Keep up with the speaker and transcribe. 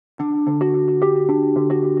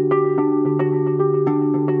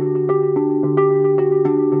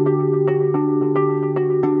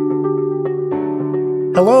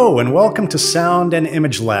Hello, and welcome to Sound and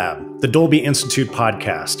Image Lab, the Dolby Institute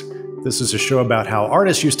podcast. This is a show about how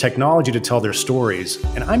artists use technology to tell their stories,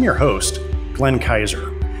 and I'm your host, Glenn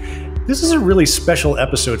Kaiser. This is a really special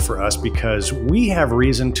episode for us because we have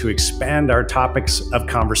reason to expand our topics of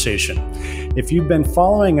conversation. If you've been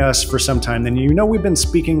following us for some time, then you know we've been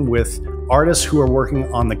speaking with artists who are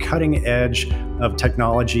working on the cutting edge of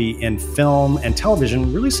technology in film and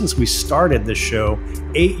television, really since we started this show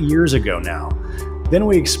 8 years ago now. Then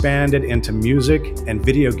we expanded into music and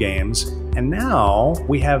video games, and now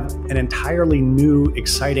we have an entirely new,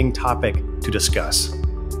 exciting topic to discuss: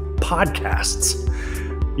 podcasts.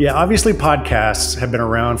 Yeah, obviously podcasts have been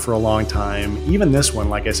around for a long time. Even this one,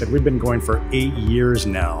 like I said, we've been going for 8 years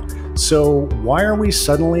now. So why are we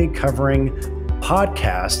suddenly covering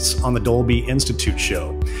podcasts on the Dolby Institute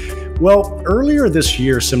show? Well, earlier this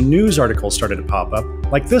year, some news articles started to pop up,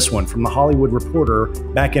 like this one from The Hollywood Reporter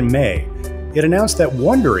back in May. It announced that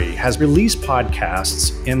Wondery has released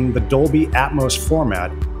podcasts in the Dolby Atmos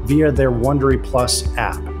format via their Wondery Plus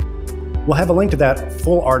app. We'll have a link to that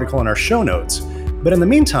full article in our show notes. But in the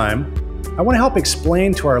meantime, I want to help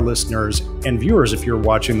explain to our listeners and viewers, if you're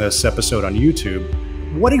watching this episode on YouTube,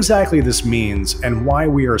 what exactly this means and why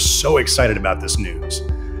we are so excited about this news.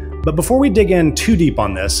 But before we dig in too deep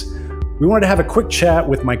on this, we wanted to have a quick chat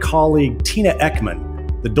with my colleague Tina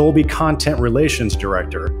Ekman, the Dolby Content Relations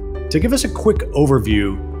Director, to give us a quick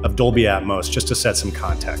overview of Dolby Atmos, just to set some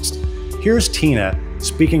context. Here's Tina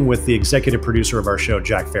speaking with the executive producer of our show,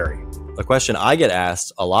 Jack Ferry. A question I get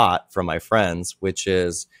asked a lot from my friends, which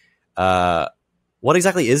is, what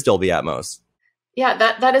exactly is Dolby Atmos? Yeah,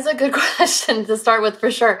 that is a good question to start with for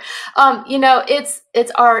sure.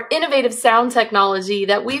 It's our innovative sound technology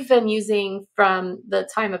that we've been using from the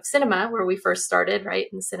time of cinema, where we first started, right,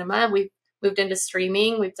 in cinema. We've moved into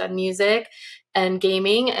streaming, we've done music and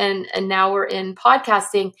gaming, and now we're in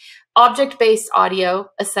podcasting. Object-based audio,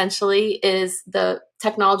 essentially, is the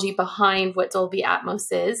technology behind what Dolby Atmos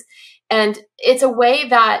is. And it's a way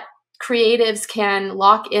that creatives can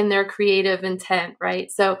lock in their creative intent, right?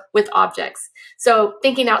 So with objects. So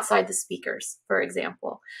thinking outside the speakers, for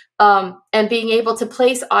example, and being able to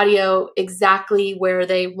place audio exactly where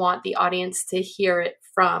they want the audience to hear it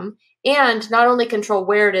from, and not only control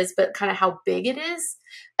where it is, but kind of how big it is.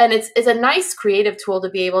 And it's a nice creative tool to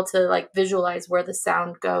be able to like visualize where the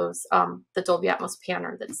sound goes, the Dolby Atmos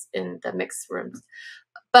panner that's in the mix rooms.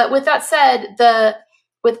 But with that said,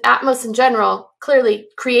 with Atmos in general, clearly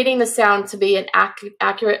creating the sound to be an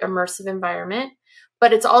accurate, immersive environment,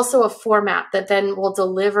 but it's also a format that then will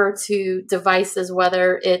deliver to devices,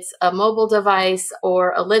 whether it's a mobile device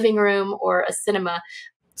or a living room or a cinema.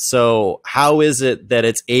 So how is it that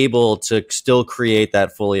it's able to still create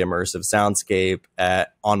that fully immersive soundscape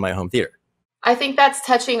on my home theater? I think that's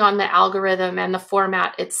touching on the algorithm and the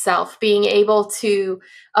format itself, being able to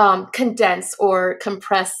condense or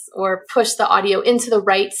compress or push the audio into the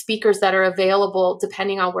right speakers that are available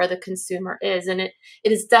depending on where the consumer is. And it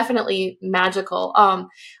is definitely magical.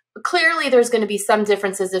 Clearly, there's going to be some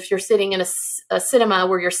differences if you're sitting in a cinema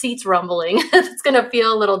where your seat's rumbling. It's going to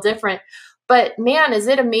feel a little different. But man, is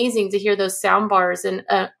it amazing to hear those sound bars. And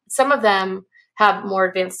some of them have more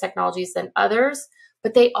advanced technologies than others,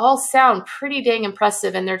 but they all sound pretty dang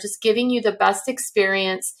impressive. And they're just giving you the best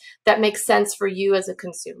experience that makes sense for you as a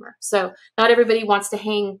consumer. So not everybody wants to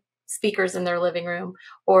hang speakers in their living room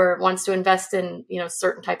or wants to invest in,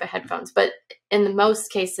 certain type of headphones. But in the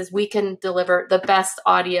most cases, we can deliver the best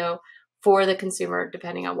audio for the consumer,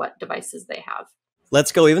 depending on what devices they have.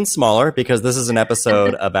 Let's go even smaller, because this is an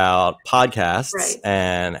episode about podcasts, right,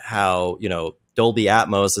 and how, Dolby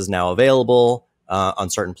Atmos is now available on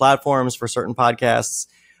certain platforms for certain podcasts.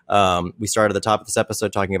 We started at the top of this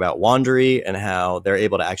episode talking about Wondery and how they're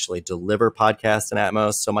able to actually deliver podcasts in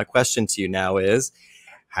Atmos. So my question to you now is,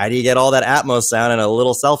 how do you get all that Atmos sound in a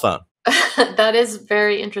little cell phone? That is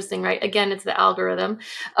very interesting, right? Again, it's the algorithm,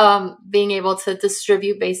 being able to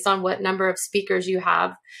distribute based on what number of speakers you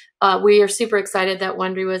have. We are super excited that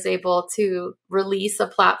Wondery was able to release a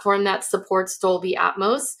platform that supports Dolby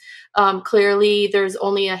Atmos. Clearly, there's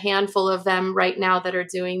only a handful of them right now that are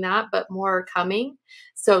doing that, but more are coming.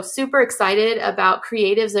 So super excited about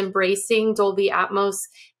creatives embracing Dolby Atmos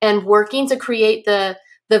and working to create the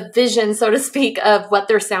vision, so to speak, of what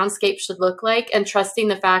their soundscape should look like, and trusting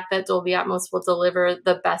the fact that Dolby Atmos will deliver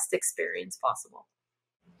the best experience possible.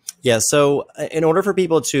 Yeah. So in order for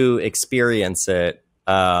people to experience it,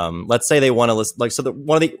 let's say they want to listen,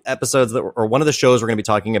 one of the episodes or one of the shows we're going to be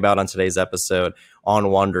talking about on today's episode on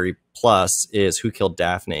Wondery Plus is Who Killed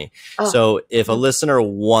Daphne. Oh. So if a listener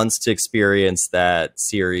wants to experience that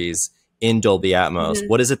series in Dolby Atmos,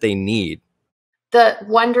 what is it they need? The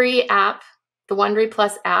Wondery app, the Wondery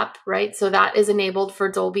Plus app, right? So that is enabled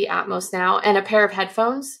for Dolby Atmos now, and a pair of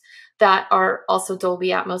headphones that are also Dolby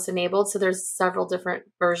Atmos enabled. So there's several different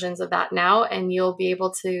versions of that now, and you'll be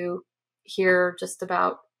able to hear just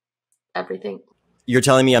about everything. You're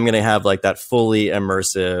telling me I'm going to have like that fully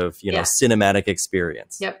immersive, cinematic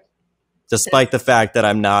experience. Yep. Despite the fact that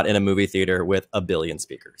I'm not in a movie theater with a billion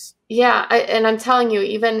speakers. Yeah, and I'm telling you,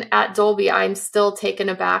 even at Dolby, I'm still taken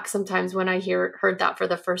aback sometimes when I heard that for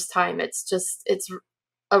the first time. It's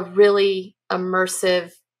a really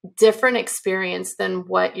immersive, different experience than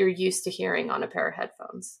what you're used to hearing on a pair of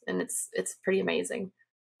headphones, and it's pretty amazing.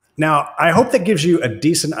 Now, I hope that gives you a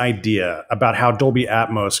decent idea about how Dolby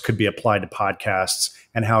Atmos could be applied to podcasts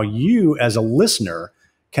and how you, as a listener,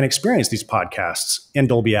 can experience these podcasts in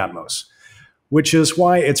Dolby Atmos. Which is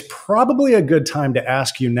why it's probably a good time to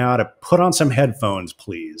ask you now to put on some headphones,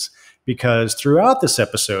 please, because throughout this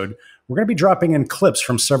episode, we're going to be dropping in clips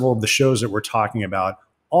from several of the shows that we're talking about,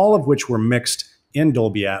 all of which were mixed in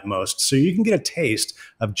Dolby Atmos, so you can get a taste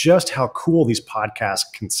of just how cool these podcasts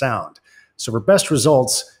can sound. So for best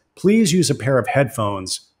results, please use a pair of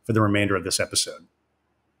headphones for the remainder of this episode.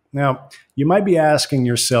 Now, you might be asking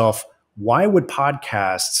yourself, why would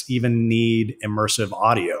podcasts even need immersive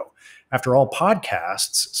audio? After all,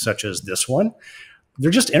 podcasts, such as this one,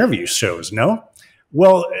 they're just interview shows, no?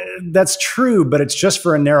 Well, that's true, but it's just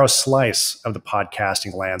for a narrow slice of the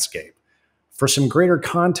podcasting landscape. For some greater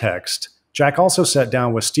context, Jack also sat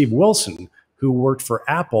down with Steve Wilson, who worked for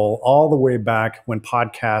Apple all the way back when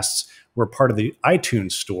podcasts were part of the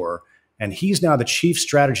iTunes store, and he's now the Chief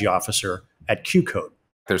Strategy Officer at QCODE.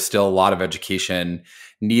 There's still a lot of education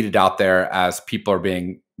needed out there as people are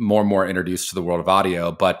being more and more introduced to the world of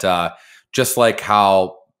audio. But just like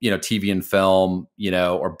how, TV and film,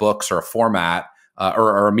 or books or a format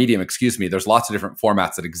or a medium, there's lots of different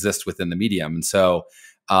formats that exist within the medium. And so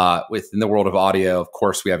within the world of audio, of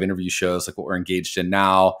course, we have interview shows like what we're engaged in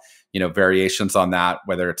now, variations on that,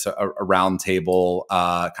 whether it's a round table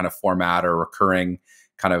kind of format or recurring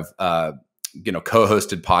kind of,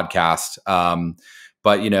 co-hosted podcast.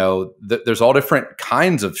 But, there's all different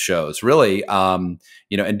kinds of shows, really, and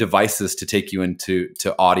devices to take you into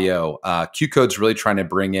audio. QCODE's really trying to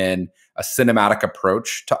bring in a cinematic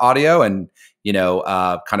approach to audio and,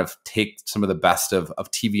 kind of take some of the best of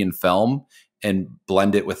TV and film and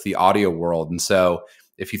blend it with the audio world. And so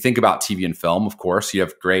if you think about TV and film, of course, you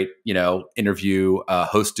have great, interview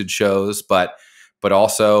hosted shows, but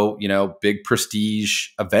also, big prestige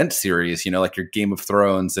event series, like your Game of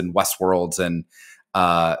Thrones and Westworlds and,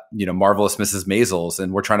 Marvelous Mrs. Maisels.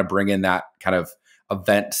 And we're trying to bring in that kind of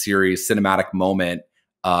event series, cinematic moment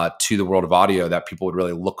to the world of audio that people would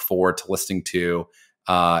really look forward to listening to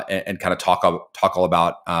and kind of talk all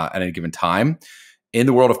about at any given time. In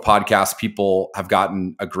the world of podcasts, people have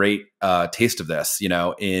gotten a great taste of this,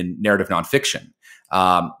 in narrative nonfiction.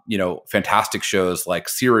 Fantastic shows like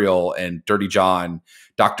Serial and Dirty John,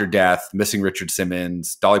 Dr. Death, Missing Richard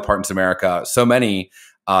Simmons, Dolly Parton's America, so many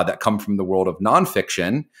that come from the world of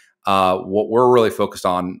nonfiction. What we're really focused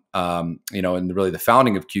on, and really the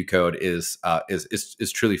founding of QCODE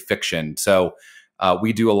is truly fiction. So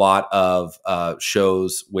we do a lot of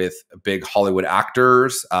shows with big Hollywood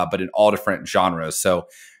actors, but in all different genres. So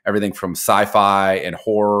everything from sci-fi and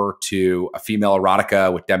horror to a female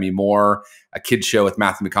erotica with Demi Moore, a kid's show with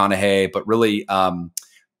Matthew McConaughey, but really,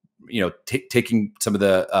 taking some of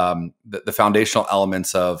the foundational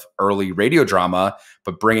elements of early radio drama,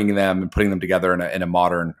 but bringing them and putting them together in a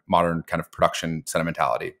modern kind of production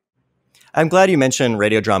sentimentality. I'm glad you mentioned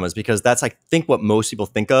radio dramas because that's, I think, what most people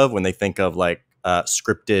think of when they think of like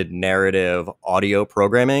scripted narrative audio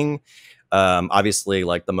programming. Obviously,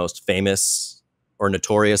 like the most famous or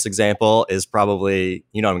notorious example is probably,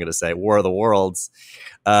 I'm going to say War of the Worlds.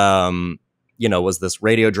 Was this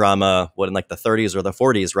radio drama, in like the 30s or the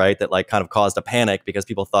 40s, right? That like kind of caused a panic because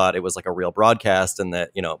people thought it was like a real broadcast and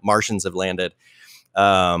that, Martians have landed.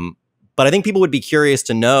 But I think people would be curious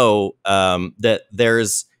to know that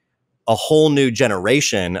there's a whole new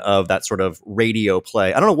generation of that sort of radio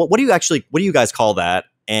play. I don't know, what do you guys call that?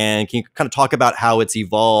 And can you kind of talk about how it's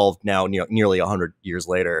evolved now, nearly 100 years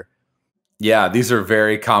later? Yeah, these are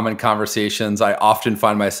very common conversations. I often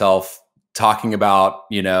find myself talking about,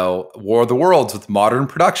 War of the Worlds with modern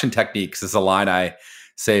production techniques is a line I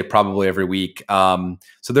say probably every week. So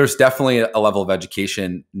there's definitely a level of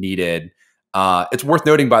education needed. It's worth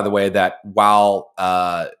noting, by the way, that while,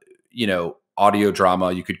 audio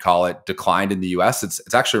drama, you could call it, declined in the US,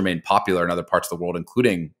 it's actually remained popular in other parts of the world,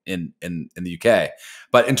 including in the UK.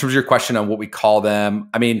 But in terms of your question on what we call them,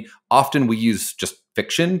 I mean, often we use just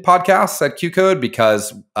fiction podcasts at QCODE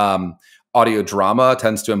because audio drama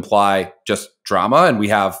tends to imply just drama. And we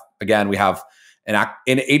have an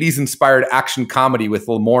 80s inspired action comedy with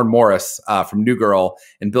Lamorne Morris from New Girl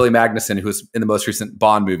and Billy Magnuson, who's in the most recent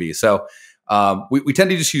Bond movie. So we tend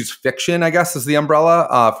to just use fiction, I guess, as the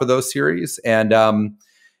umbrella for those series. And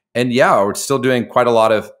yeah, we're still doing quite a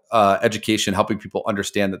lot of education, helping people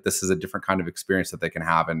understand that this is a different kind of experience that they can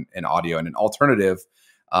have in audio and an alternative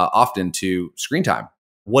often to screen time.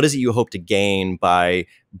 What is it you hope to gain by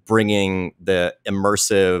bringing the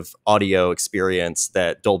immersive audio experience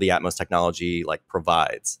that Dolby Atmos technology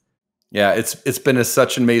provides? Yeah, it's been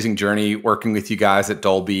such an amazing journey working with you guys at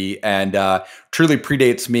Dolby, and truly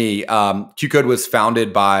predates me. QCODE was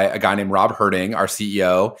founded by a guy named Rob Herding, our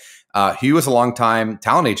CEO. He was a longtime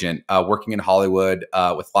talent agent working in Hollywood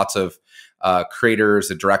with lots of creators,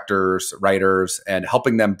 directors, writers, and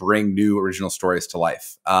helping them bring new original stories to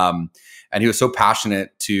life. And he was so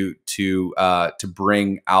passionate to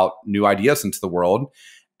bring out new ideas into the world.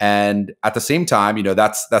 And at the same time,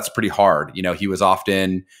 that's pretty hard. He was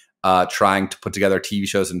often trying to put together TV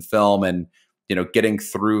shows and film, and getting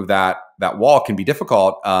through that wall can be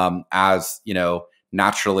difficult. As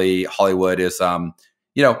naturally Hollywood is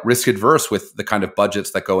risk adverse with the kind of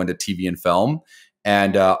budgets that go into TV and film,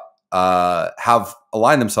 and have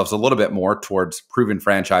aligned themselves a little bit more towards proven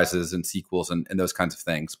franchises and sequels and those kinds of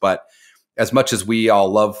things. But as much as we all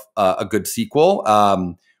love a good sequel,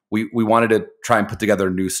 we wanted to try and put together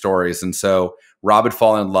new stories. And so Rob had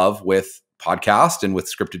fallen in love with podcast and with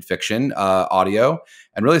scripted fiction audio,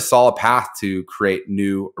 and really saw a path to create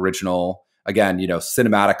new original, again,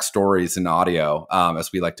 cinematic stories in audio,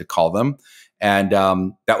 as we like to call them. And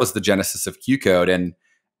that was the genesis of QCODE.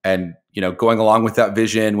 And going along with that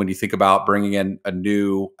vision, when you think about bringing in a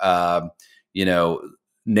new,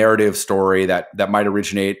 narrative story that might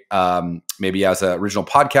originate maybe as an original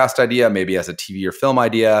podcast idea, maybe as a TV or film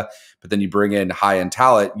idea, but then you bring in high-end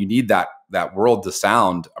talent, you need that world to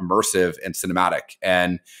sound immersive and cinematic.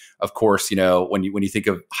 And of course, when you think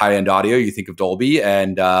of high-end audio, you think of Dolby.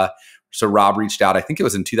 And so Rob reached out, I think it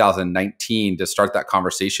was in 2019, to start that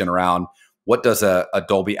conversation around what does a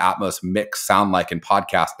Dolby Atmos mix sound like in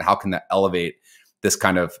podcast, and how can that elevate this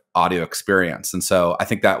kind of audio experience? And so I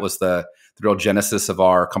think that was the real genesis of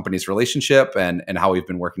our company's relationship and how we've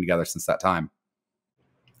been working together since that time.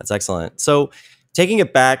 That's excellent. So taking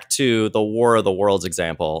it back to the War of the Worlds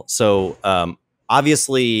example. So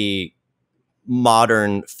obviously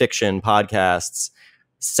modern fiction podcasts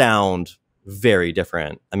sound very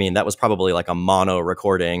different. I mean, that was probably like a mono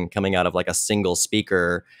recording coming out of like a single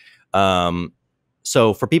speaker.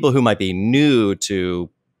 So for people who might be new to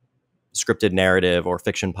scripted narrative or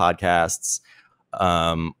fiction podcasts,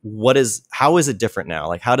 how is it different now?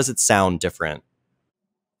 Like, how does it sound different?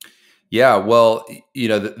 Yeah, well,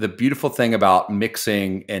 the beautiful thing about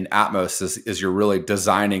mixing in Atmos is you're really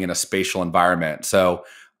designing in a spatial environment. So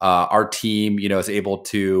our team, is able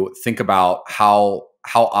to think about how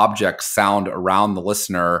objects sound around the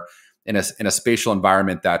listener in a spatial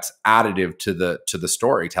environment that's additive to the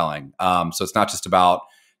storytelling. So it's not just about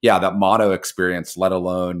that mono experience, let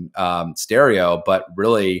alone stereo, but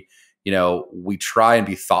really, we try and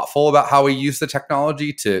be thoughtful about how we use the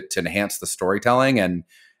technology to enhance the storytelling and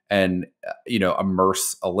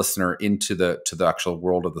immerse a listener into the actual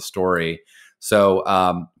world of the story.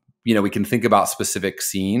 So we can think about specific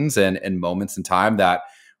scenes and moments in time that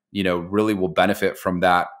really will benefit from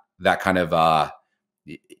that kind of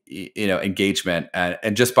engagement.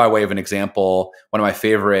 And just by way of an example, one of my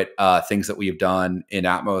favorite things that we have done in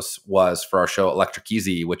Atmos was for our show Electric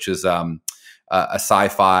Easy, which is a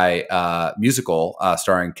sci-fi musical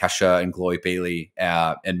starring Kesha and Chloe Bailey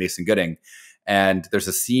and Mason Gooding. And there's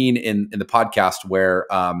a scene in the podcast where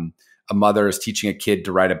a mother is teaching a kid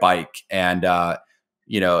to ride a bike. And, as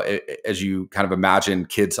you kind of imagine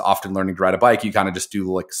kids often learning to ride a bike, you kind of just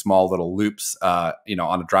do like small little loops, on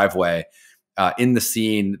a driveway. In the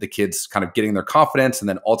scene, the kid's kind of getting their confidence and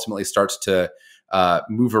then ultimately starts to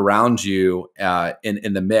move around you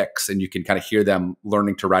in the mix, and you can kind of hear them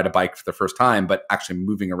learning to ride a bike for the first time, but actually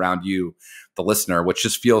moving around you, the listener, which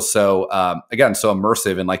just feels so, again, so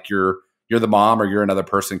immersive, and like you're the mom or you're another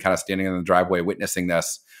person kind of standing in the driveway witnessing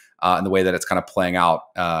this in the way that it's kind of playing out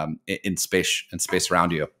in space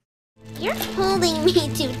around you. You're holding me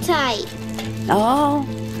too tight. Oh,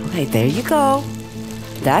 okay, there you go.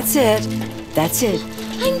 That's it. That's it.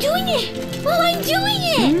 I'm doing it. Oh, I'm doing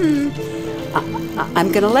it.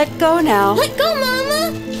 I'm gonna let go now. Let go,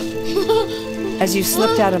 Mama. As you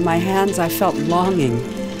slipped out of my hands, I felt longing,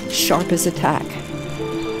 sharp as a tack.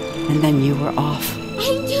 And then you were off.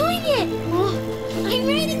 I'm doing it. Oh, I'm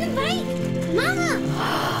riding the bike. Mama,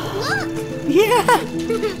 look. Yeah.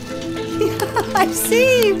 I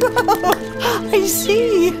see. I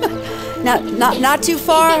see. Now, not too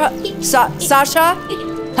far. Sasha,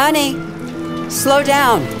 honey, slow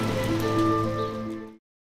down.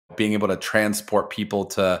 Being able to transport people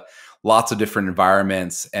to lots of different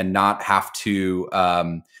environments and not have to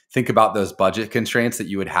think about those budget constraints that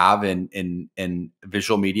you would have in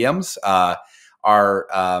visual mediums.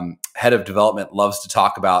 Our head of development loves to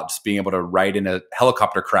talk about just being able to write in a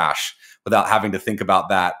helicopter crash without having to think about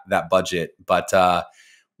that budget. But the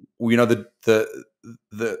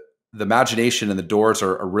imagination and the doors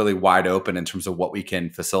are really wide open in terms of what we can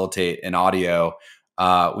facilitate in audio.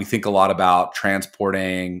 We think a lot about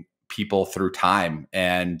transporting people through time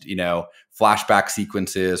and, flashback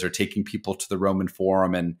sequences or taking people to the Roman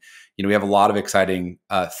Forum. And, we have a lot of exciting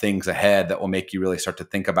things ahead that will make you really start to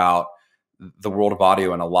think about the world of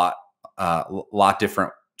audio in a lot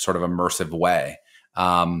different sort of immersive way.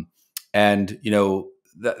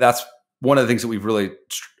 That's one of the things that we've really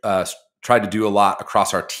tried to do a lot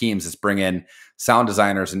across our teams is bring in sound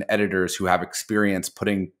designers and editors who have experience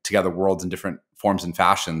putting together worlds in different forms and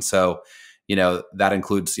fashions. So, that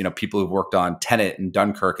includes, people who've worked on Tenet and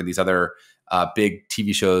Dunkirk and these other big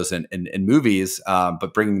TV shows and movies,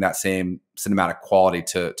 but bringing that same cinematic quality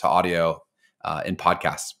to audio in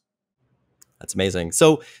podcasts. That's amazing.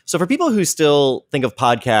 So for people who still think of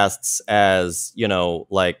podcasts as,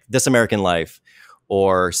 like This American Life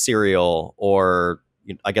or Serial, or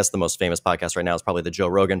I guess the most famous podcast right now is probably the Joe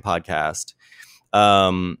Rogan podcast.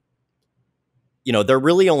 They're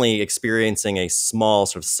really only experiencing a small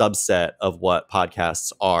sort of subset of what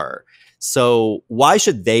podcasts are. So why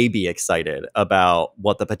should they be excited about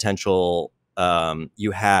what the potential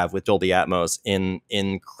you have with Dolby Atmos in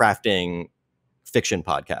crafting fiction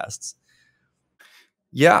podcasts?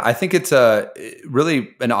 Yeah, I think it's really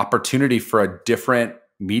an opportunity for a different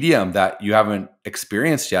medium that you haven't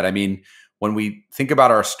experienced yet. I mean, when we think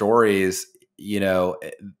about our stories,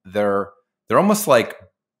 they're almost like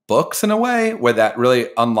books in a way, where that really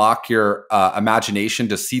unlock your imagination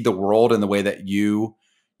to see the world in the way that you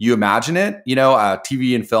imagine it.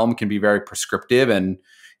 TV and film can be very prescriptive, and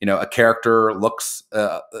a character looks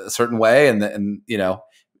a certain way, and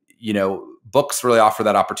books really offer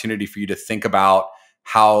that opportunity for you to think about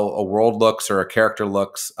how a world looks or a character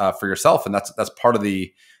looks for yourself, and that's part of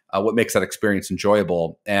the what makes that experience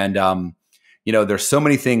enjoyable. And there's so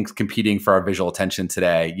many things competing for our visual attention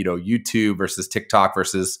today. YouTube versus TikTok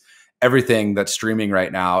versus everything that's streaming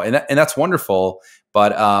right now, and that's wonderful.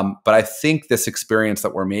 But I think this experience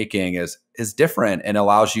that we're making is different and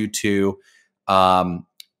allows you to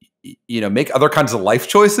make other kinds of life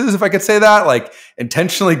choices, if I could say that, like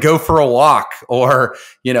intentionally go for a walk or,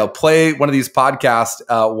 play one of these podcasts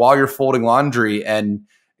while you're folding laundry, and,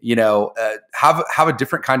 have a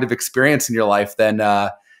different kind of experience in your life than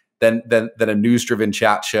a news driven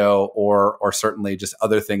chat show or certainly just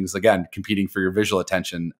other things, again, competing for your visual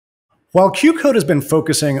attention. While QCODE has been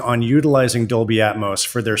focusing on utilizing Dolby Atmos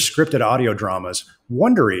for their scripted audio dramas,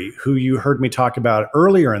 Wondery, who you heard me talk about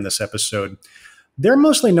earlier in this episode, they're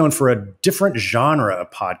mostly known for a different genre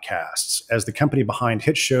of podcasts as the company behind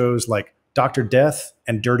hit shows like Dr. Death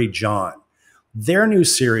and Dirty John. Their new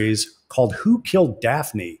series, called Who Killed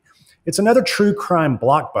Daphne, it's another true crime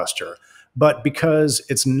blockbuster, but because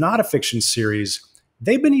it's not a fiction series,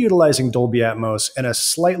 they've been utilizing Dolby Atmos in a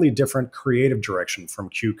slightly different creative direction from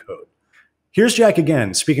QCODE. Here's Jack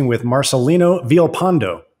again, speaking with Marcelino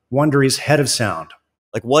Villalpando, Wondery's head of sound.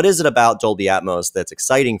 Like, what is it about Dolby Atmos that's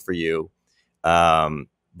exciting for you?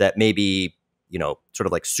 That maybe, sort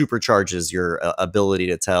of like supercharges your ability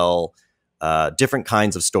to tell different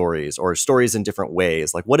kinds of stories or stories in different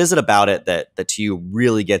ways? Like, what is it about it that to you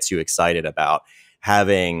really gets you excited about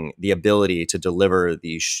having the ability to deliver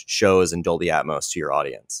these shows in Dolby Atmos to your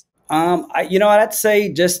audience? I'd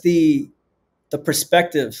say just the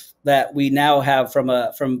perspective that we now have from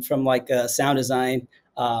like a sound design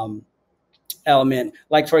element.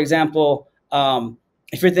 Like, for example,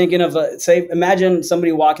 if you're thinking of, imagine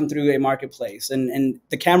somebody walking through a marketplace and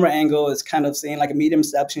the camera angle is kind of seeing like a medium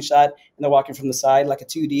perception shot and they're walking from the side like a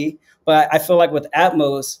 2D. But I feel like with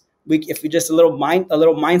Atmos, if we just a little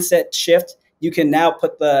mindset shift, you can now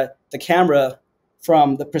put the camera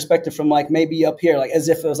from the perspective from like maybe up here, like as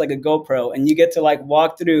if it was like a GoPro, and you get to like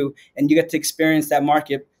walk through and you get to experience that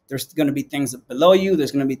market. There's going to be things below you.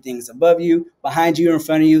 There's going to be things above you, behind you, in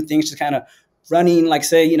front of you, things just kind of running, like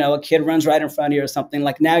say, a kid runs right in front of you or something.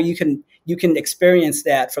 Like now you can experience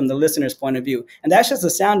that from the listener's point of view. And that's just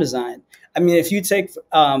the sound design. I mean, if you take,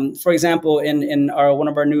 for example, in one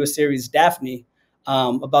of our newest series, Daphne,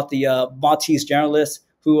 about the Maltese journalist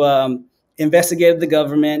who investigated the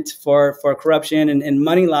government for corruption and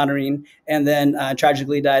money laundering, and then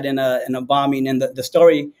tragically died in a bombing. And the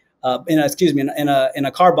story, in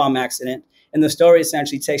a car bomb accident. And the story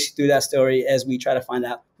essentially takes you through that story as we try to find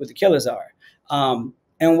out who the killers are.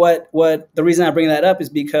 And what the reason I bring that up is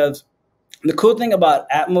because the cool thing about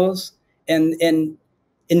Atmos and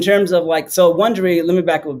in terms of like, so Wondery, let me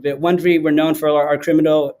back a little bit. Wondery, we're known for our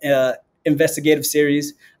criminal investigative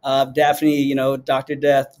series, Daphne, Dr.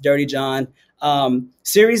 Death, Dirty John,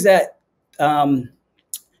 series that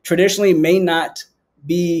traditionally may not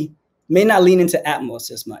lean into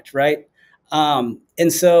Atmos as much, right? And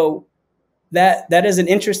so that is an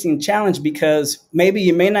interesting challenge because maybe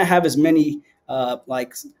you may not have as many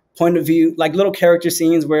like point of view, like little character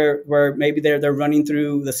scenes where maybe they're running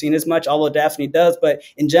through the scene as much, although Daphne does, but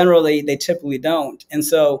in general they typically don't. And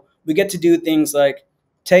so we get to do things like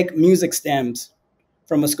take music stems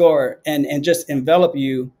from a score and just envelop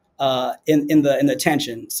you in the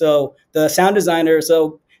tension. So the sound designer,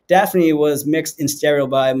 so Daphne was mixed in stereo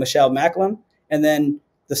by Michelle Macklem, and then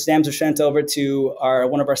the stems are sent over to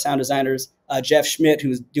one of our sound designers, Jeff Schmidt,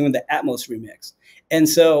 who's doing the Atmos remix. And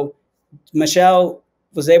so Michelle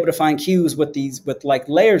was able to find cues with like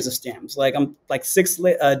layers of stems, like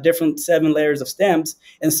 7 layers of stems.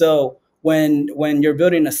 And so when you're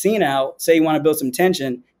building a scene out, say you want to build some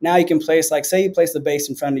tension, now you can place, like, say you place the bass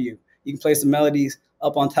in front of you, you can place the melodies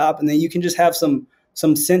up on top, and then you can just have some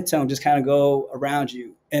synth tone just kind of go around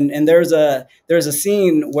you. And there's a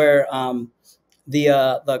scene where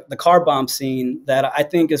the car bomb scene that I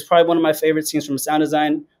think is probably one of my favorite scenes from a sound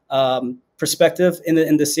design perspective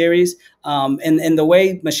in the series. And the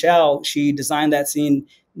way Michelle, she designed that scene,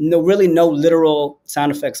 no literal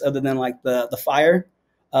sound effects other than like the fire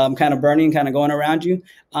kind of burning, kind of going around you.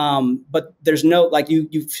 But there's no, like, you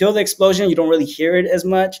feel the explosion, you don't really hear it as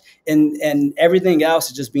much. And everything else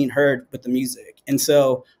is just being heard with the music. And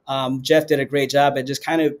so Jeff did a great job at just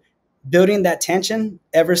kind of building that tension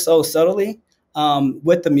ever so subtly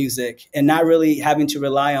with the music and not really having to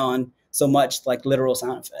rely on so much like literal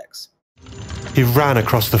sound effects. He ran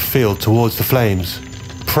across the field towards the flames,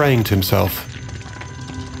 praying to himself.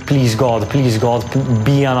 Please God,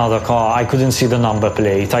 be another car. I couldn't see the number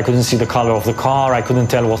plate. I couldn't see the color of the car. I couldn't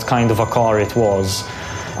tell what kind of a car it was.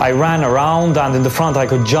 I ran around, and in the front I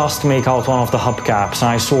could just make out one of the hubcaps, and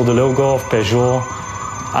I saw the logo of Peugeot,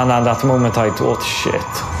 and at that moment I thought, shit.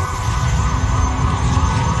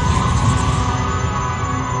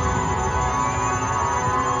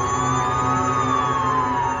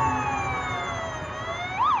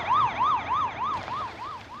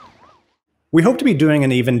 We hope to be doing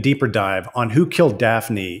an even deeper dive on Who Killed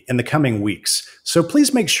Daphne in the coming weeks, so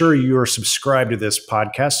please make sure you are subscribed to this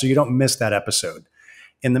podcast so you don't miss that episode.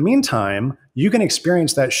 In the meantime, you can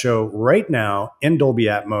experience that show right now in Dolby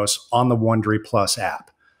Atmos on the Wondery Plus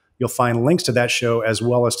app. You'll find links to that show as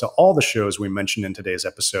well as to all the shows we mentioned in today's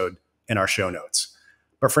episode in our show notes.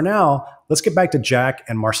 But for now, let's get back to Jack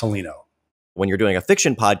and Marcelino. When you're doing a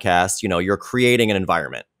fiction podcast, you're creating an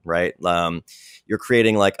environment, right? You're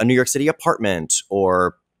creating like a New York City apartment,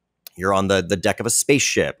 or you're on the deck of a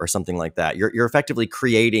spaceship or something like that. You're effectively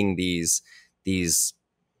creating these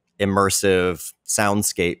immersive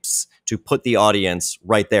soundscapes to put the audience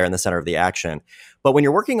right there in the center of the action. But when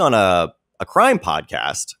you're working on a crime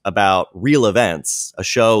podcast about real events, a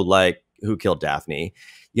show like Who Killed Daphne,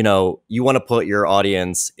 you want to put your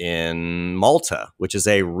audience in Malta, which is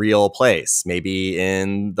a real place, maybe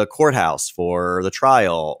in the courthouse for the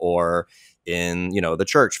trial, or in, the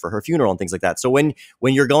church for her funeral and things like that. So when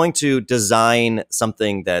you're going to design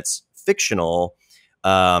something that's fictional,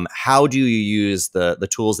 how do you use the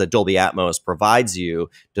tools that Dolby Atmos provides you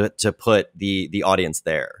to put the audience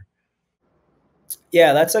there?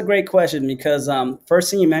 Yeah, that's a great question, because first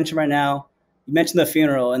thing you mentioned right now, you mentioned the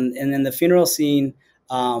funeral, and in the funeral scene,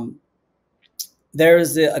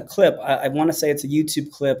 there's a clip. I want to say it's a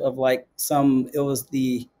YouTube clip of like it was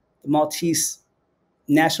the Maltese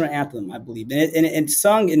national anthem, I believe, and it's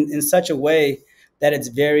sung in such a way that it's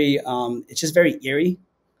very, it's just very eerie,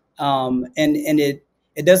 and it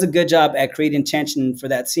does a good job at creating tension for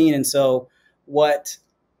that scene. And so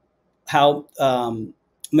how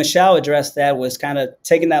Michelle addressed that was kind of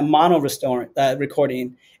taking that mono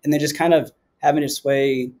recording and then just kind of having it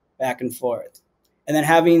sway back and forth, and then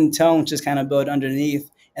having tones just kind of build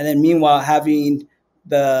underneath, and then meanwhile having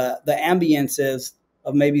the ambiences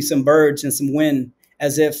of maybe some birds and some wind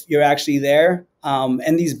as if you're actually there.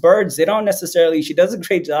 And these birds, they don't necessarily, she does a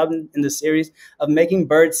great job in the series of making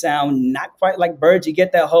birds sound not quite like birds. You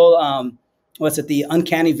get that whole, the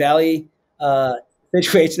uncanny valley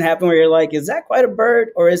situation happen where you're like, is that quite a bird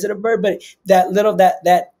or is it a bird? But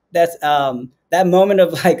that that moment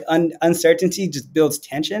of like uncertainty just builds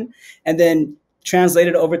tension. And then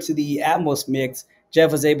translated over to the Atmos mix,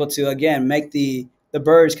 Jeff was able to again make the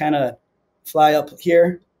birds kind of fly up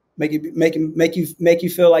here, make you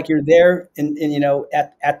feel like you're there, and you know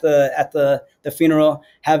at the funeral,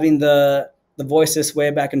 having the voices sway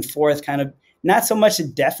back and forth, kind of not so much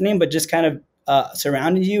deafening, but just kind of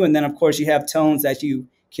surrounding you. And then of course you have tones that you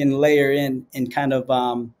can layer in and kind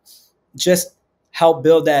of just help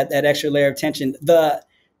build that extra layer of tension. The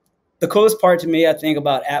coolest part to me, I think,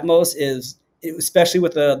 about Atmos is, especially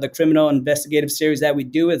with the criminal investigative series that we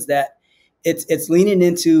do, is that it's leaning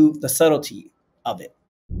into the subtlety of it.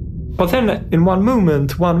 But then in one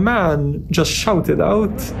moment, one man just shouted out,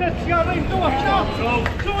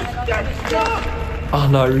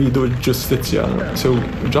 "Ana ridu ġustizzja." So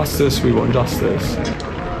justice, we want justice.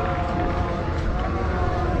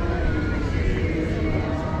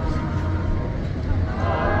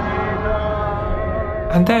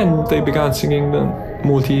 And then they began singing the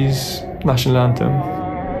Maltese national anthem.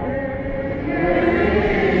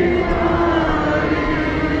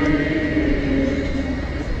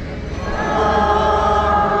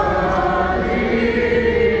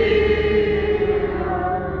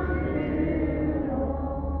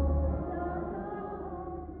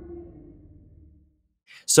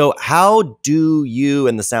 So how do you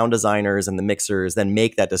and the sound designers and the mixers then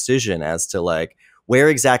make that decision as to like, where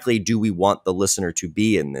exactly do we want the listener to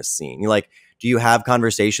be in this scene? Like, do you have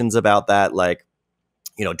conversations about that? Like,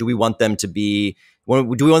 you know, do we want them to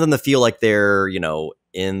feel like they're, you know,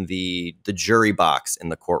 in the jury box in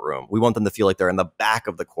the courtroom? We want them to feel like they're in the back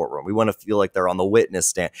of the courtroom. We want to feel like they're on the witness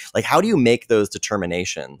stand. Like, how do you make those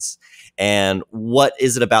determinations? And what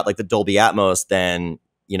is it about like the Dolby Atmos then,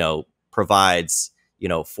 you know, provides, you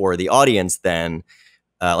know, for the audience then?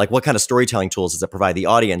 Like, what kind of storytelling tools does it provide the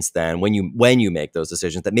audience then when you make those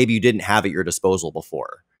decisions that maybe you didn't have at your disposal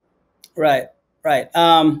before? Right.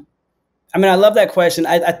 I mean, I love that question.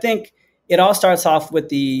 I think it all starts off with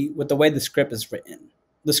the way the script is written.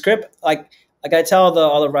 The script, like I tell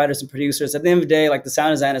all the writers and producers, at the end of the day, like the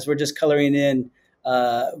sound designers, we're just coloring in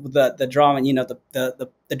the drawing, you know,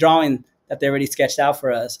 the drawing that they already sketched out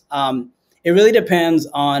for us. It really depends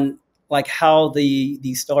on like how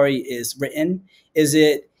the story is written. Is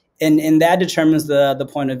it, and that determines the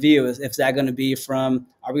point of view. If that going to be from,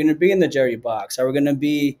 are we going to be in the jury box? Are we going to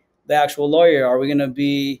be the actual lawyer? Are we going to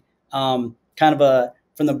be kind of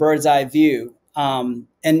from the bird's eye view? And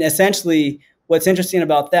essentially, what's interesting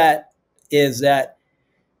about that is that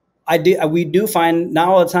we do find, not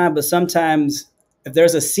all the time, but sometimes if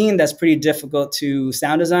there's a scene that's pretty difficult to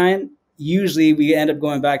sound design, usually we end up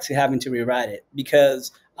going back to having to rewrite it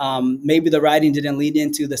because maybe the writing didn't lead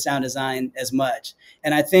into the sound design as much.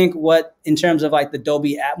 And I think in terms of like the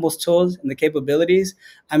Dolby Atmos tools and the capabilities,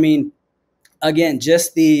 I mean, again,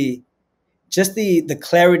 just the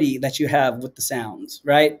clarity that you have with the sounds,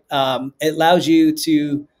 right? It allows you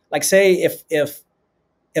to, like, say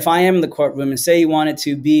if I am in the courtroom and say you wanted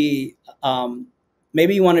to be,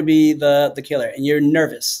 maybe you want to be the killer and you're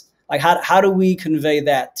nervous. Like, how do we convey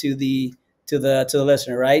that to the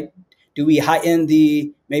listener, right? Do we heighten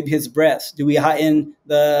maybe his breath? Do we heighten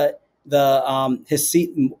his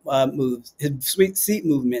seat moves, his sweet seat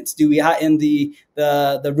movements? Do we heighten the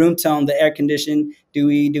room tone, the air condition? Do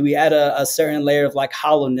we add a certain layer of like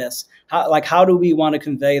hollowness? How do we want to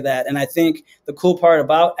convey that? And I think the cool part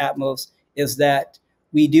about Atmos is that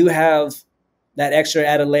we do have that extra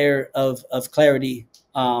added layer of clarity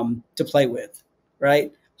to play with,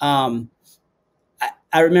 right? I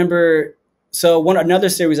remember. So another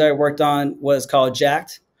series I worked on was called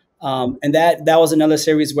Jacked. And that was another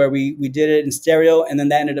series where we did it in stereo, and then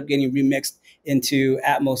that ended up getting remixed into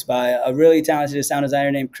Atmos by a really talented sound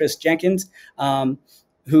designer named Chris Jenkins,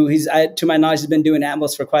 who to my knowledge has been doing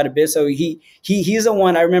Atmos for quite a bit. So he's the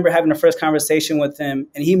one. I remember having the first conversation with him,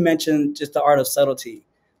 and he mentioned just the art of subtlety.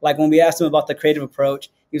 Like when we asked him about the creative approach,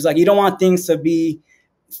 he was like, you don't want things to be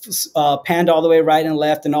panned all the way right and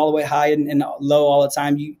left and all the way high and low all the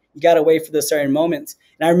time. You got to wait for the certain moments.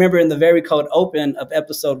 And I remember in the very cold open of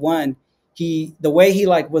episode 1, the way he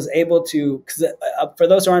like was able to, because for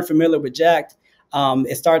those who aren't familiar with Jacked,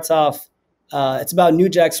 it starts off, it's about New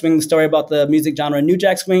Jack Swing, the story about the music genre New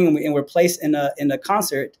Jack Swing, and we're placed in a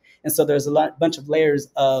concert. And so there's a bunch of layers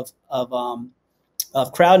of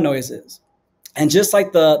crowd noises. And just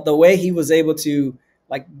like the way he was able to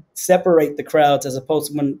like separate the crowds, as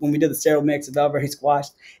opposed to when we did the stereo mix, it felt very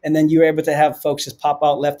squashed. And then you were able to have folks just pop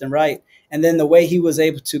out left and right. And then the way he was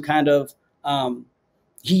able to kind of,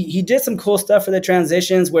 he did some cool stuff for the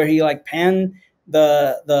transitions where he like panned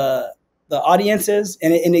the audiences,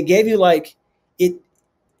 and it gave you like,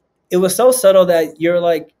 it was so subtle that you're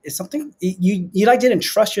like, it's something you like didn't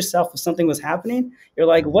trust yourself if something was happening. You're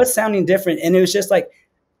like, what's sounding different? And it was just like,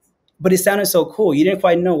 but it sounded so cool. You didn't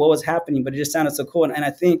quite know what was happening, but it just sounded so cool. And I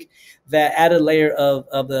think that added layer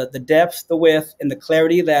of the depth, the width, and the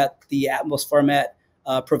clarity that the Atmos format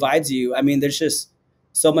provides you. I mean, there's just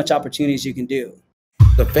so much opportunities you can do.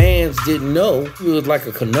 The fans didn't know. It was like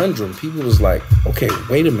a conundrum. People was like, okay,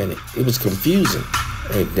 wait a minute. It was confusing.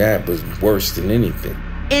 And that was worse than anything.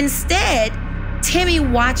 Instead, Timmy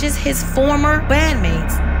watches his former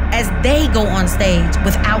bandmates as they go on stage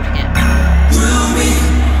without him.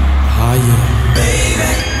 Oh, yeah.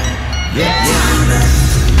 Baby. Yeah.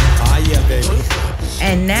 Oh, yeah, baby.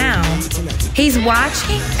 And now, he's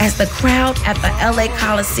watching as the crowd at the LA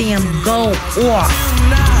Coliseum go off.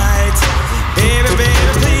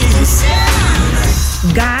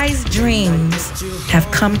 Guy's dreams have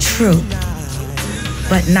come true,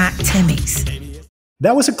 but not Timmy's.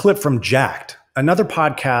 That was a clip from Jacked, another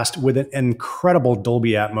podcast with an incredible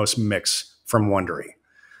Dolby Atmos mix from Wondery.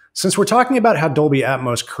 Since we're talking about how Dolby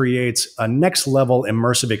Atmos creates a next-level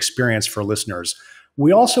immersive experience for listeners,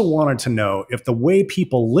 we also wanted to know if the way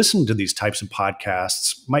people listen to these types of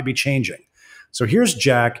podcasts might be changing. So here's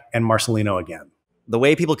Jack and Marcelino again. The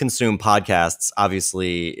way people consume podcasts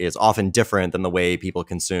obviously is often different than the way people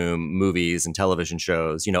consume movies and television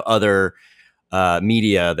shows, other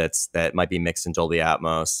media that might be mixed in Dolby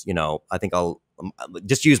Atmos. I think I'll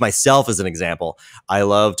just use myself as an example. I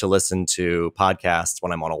love to listen to podcasts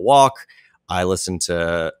when I'm on a walk. I listen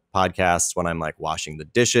to podcasts when I'm like washing the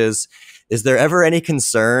dishes. Is there ever any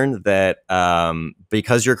concern that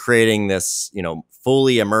because you're creating this,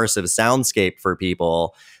 fully immersive soundscape for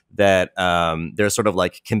people, that there's sort of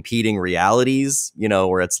like competing realities,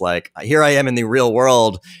 where it's like, here I am in the real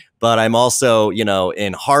world, but I'm also,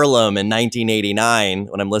 in Harlem in 1989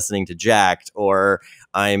 when I'm listening to Jacked, or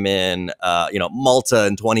I'm in, Malta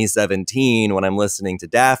in 2017 when I'm listening to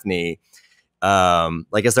Daphne.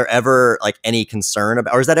 Is there ever like any concern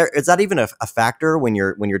about, or is that even a factor when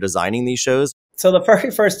you're designing these shows? So the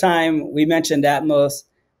very first time we mentioned Atmos,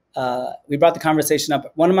 we brought the conversation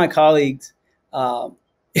up. One of my colleagues,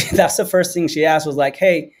 that's the first thing she asked was like,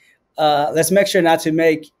 hey, let's make sure not to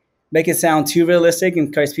make it sound too realistic in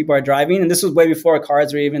case people are driving. And this was way before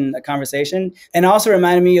cars were even a conversation. And it also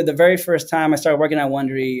reminded me of the very first time I started working at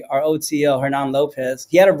Wondery, our OTL, Hernan Lopez,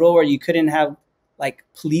 he had a rule where you couldn't have like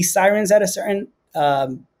police sirens at a certain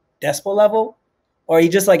decibel level. Or he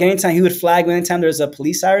just like anytime he would flag anytime there's a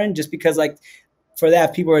police siren, just because like for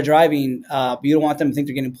that, people are driving, you don't want them to think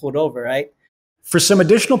they're getting pulled over, right? For some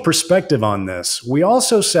additional perspective on this, we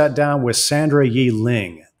also sat down with Sandra Yi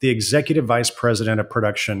Ling, the Executive Vice President of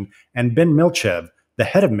Production, and Ben Milchev, the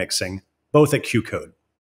Head of Mixing, both at QCODE.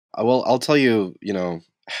 Well, I'll tell you,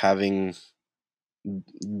 having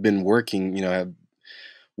been working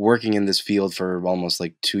in this field for almost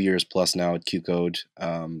like 2 years plus now at QCODE,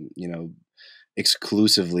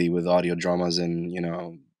 exclusively with audio dramas and,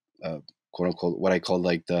 quote unquote, what I call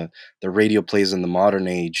like the radio plays in the modern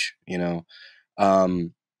age,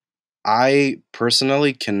 I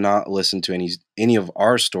personally cannot listen to any of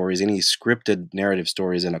our stories, any scripted narrative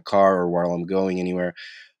stories in a car or while I'm going anywhere.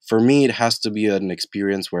 For me, it has to be an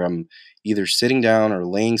experience where I'm either sitting down or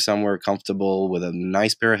laying somewhere comfortable with a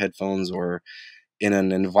nice pair of headphones or in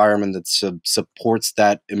an environment that supports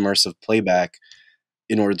that immersive playback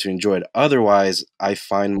in order to enjoy it. Otherwise, I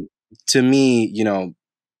find, to me,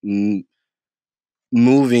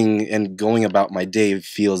 moving and going about my day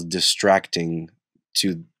feels distracting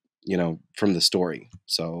to from the story.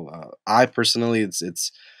 So I personally,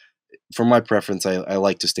 it's for my preference, I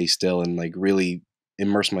like to stay still and like really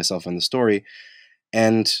immerse myself in the story.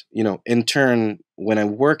 And in turn, when I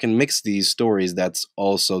work and mix these stories, that's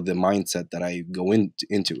also the mindset that I go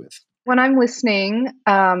into with. When I'm listening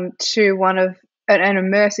to one of an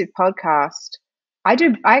immersive podcast, I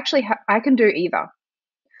can do either.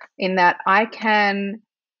 In that I can,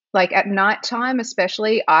 like at nighttime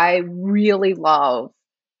especially, I really love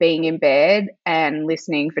being in bed and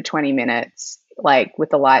listening for 20 minutes, like with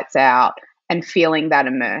the lights out and feeling that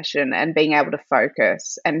immersion and being able to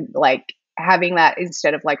focus and like having that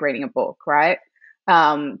instead of like reading a book, right?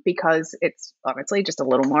 Because it's obviously just a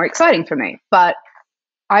little more exciting for me. But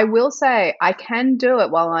I will say I can do it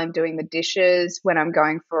while I'm doing the dishes, when I'm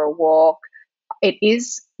going for a walk. It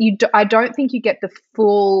is, I don't think you get the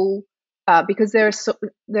full, because there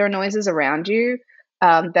are noises around you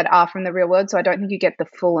that are from the real world. So I don't think you get the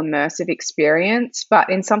full immersive experience, but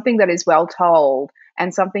in something that is well told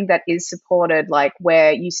and something that is supported, like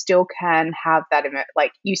where you still can have that,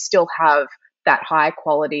 like you still have that high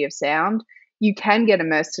quality of sound, you can get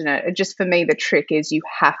immersed in it. Just for me, the trick is you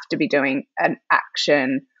have to be doing an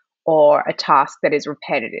action or a task that is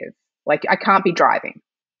repetitive. Like I can't be driving.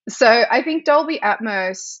 So I think Dolby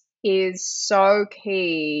Atmos is so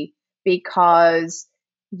key because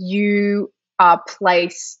you are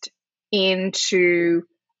placed into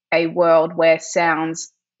a world where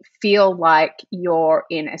sounds feel like you're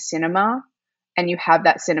in a cinema and you have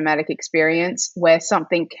that cinematic experience where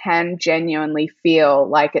something can genuinely feel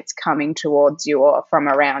like it's coming towards you or from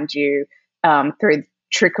around you through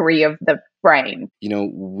trickery of the brain. You know,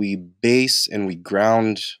 we base and we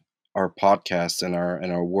ground our podcasts and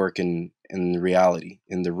our work in reality,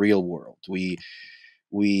 in the real world.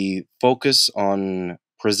 We focus on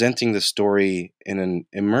presenting the story in an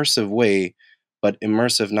immersive way, but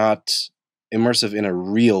not immersive in a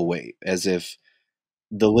real way, as if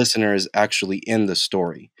the listener is actually in the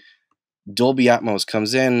story. Dolby Atmos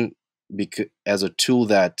comes in as a tool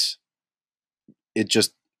that it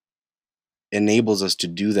just enables us to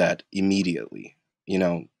do that immediately. You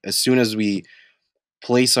know, as soon as we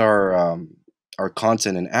place our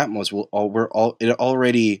content in Atmos, it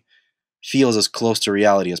already feels as close to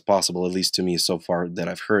reality as possible, at least to me so far that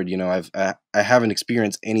I've heard. You know, I haven't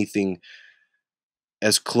experienced anything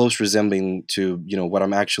as close resembling to, you know, what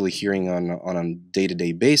I'm actually hearing on a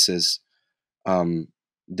day-to-day basis than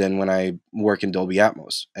when I work in Dolby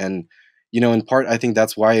Atmos. And, you know, in part, I think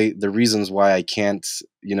that's why the reasons why I can't,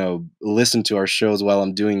 you know, listen to our shows while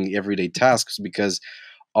I'm doing everyday tasks, because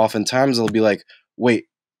oftentimes I'll be like, wait,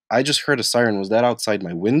 I just heard a siren. Was that outside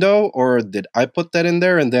my window, or did I put that in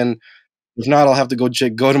there? And then if not, I'll have to go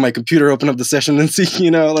to my computer, open up the session and see, you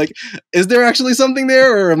know, like, is there actually something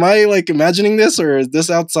there, or am I like imagining this, or is this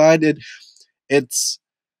outside? It's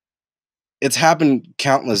happened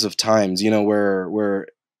countless of times, you know, where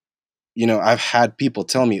you know, I've had people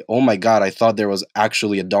tell me, "Oh my God, I thought there was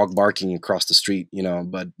actually a dog barking across the street," you know,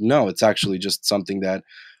 but no, it's actually just something that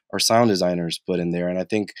our sound designers put in there. And I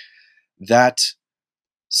think that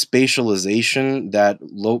spatialization,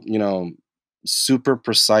 you know, super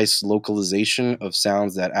precise localization of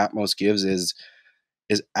sounds that Atmos gives is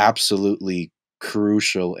absolutely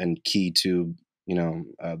crucial and key to, you know,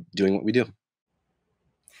 doing what we do.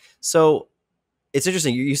 So it's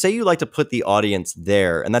interesting. You say you like to put the audience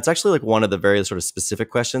there, and that's actually like one of the very sort of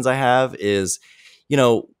specific questions I have is, you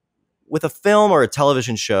know, with a film or a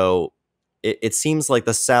television show, it seems like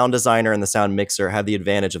the sound designer and the sound mixer have the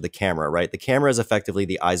advantage of the camera, right? The camera is effectively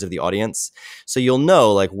the eyes of the audience. So you'll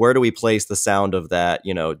know, like, where do we place the sound of that,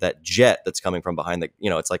 you know, that jet that's coming from behind the, you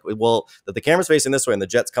know, it's like, well, that the camera's facing this way and the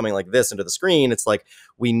jet's coming like this into the screen. It's like,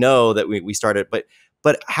 we know that we started,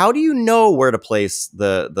 but how do you know where to place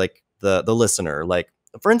the listener? Like,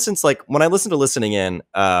 for instance, like when I listen to Listening In,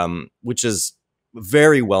 which is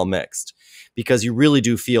very well mixed, because you really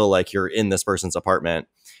do feel like you're in this person's apartment,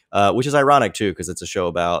 which is ironic too, because it's a show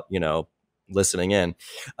about, you know, listening in.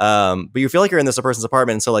 But you feel like you're in this person's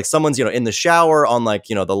apartment. And so like someone's, you know, in the shower on like,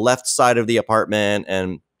 you know, the left side of the apartment,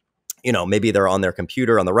 and, you know, maybe they're on their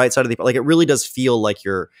computer on the right side of the, like, it really does feel like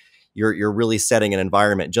you're really setting an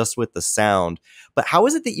environment just with the sound. But how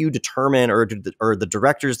is it that you determine, or the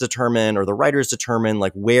directors determine, or the writers determine,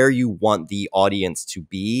 like, where you want the audience to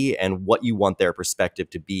be and what you want their perspective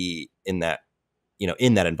to be in that, you know,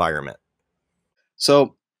 in that environment?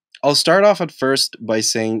 So I'll start off at first by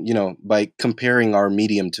saying, you know, by comparing our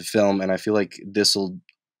medium to film, and I feel like this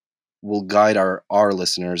will guide our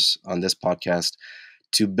listeners on this podcast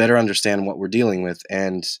to better understand what we're dealing with.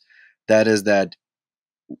 And that is that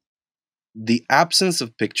the absence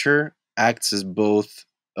of picture acts as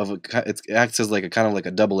it acts as like a kind of like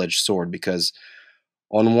a double-edged sword, because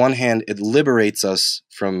on one hand it liberates us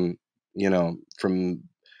from, you know, from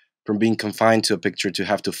being confined to a picture to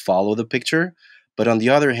have to follow the picture, but on the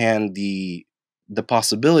other hand the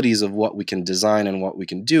possibilities of what we can design and what we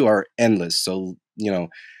can do are endless. So, you know,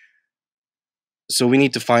 so we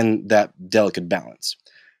need to find that delicate balance.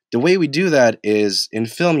 The way we do that is, in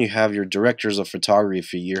film, you have your directors of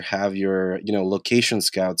photography, you have your, you know, location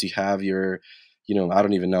scouts, you have your, you know, I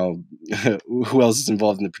don't even know who else is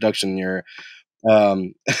involved in the production.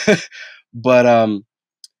 But on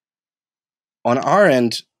our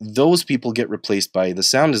end, those people get replaced by the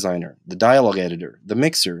sound designer, the dialogue editor, the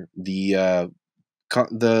mixer, the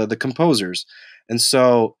composers, and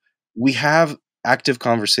so we have active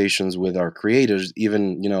conversations with our creators,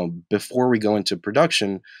 even, you know, before we go into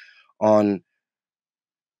production, on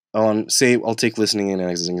say, I'll take Listening In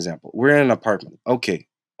as an example. We're in an apartment. Okay,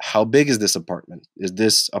 how big is this apartment? Is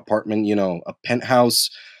this apartment, you know, a penthouse,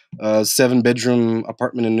 7-bedroom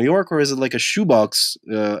apartment in New York, or is it like a shoebox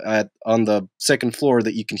on the second floor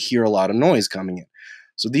that you can hear a lot of noise coming in?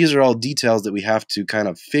 So these are all details that we have to kind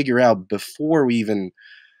of figure out before we even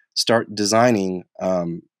start designing,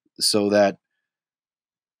 so that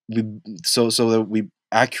we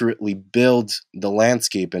accurately build the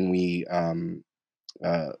landscape, and we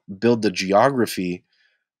build the geography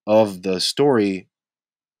of the story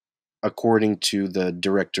according to the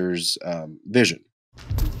director's vision.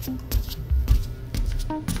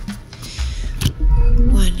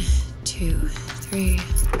 1, 2, 3,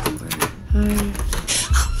 4, 5. Oh,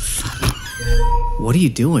 fuck. What are you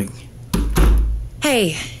doing?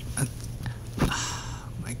 Hey. Oh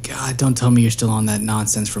my God, don't tell me you're still on that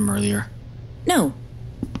nonsense from earlier. No.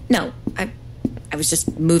 I was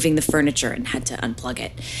just moving the furniture and had to unplug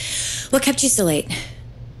it. What kept you so late?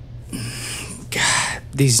 God,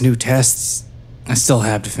 these new tests. I still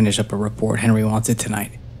have to finish up a report. Henry wants it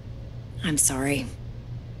tonight. I'm sorry.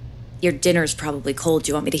 Your dinner's probably cold. Do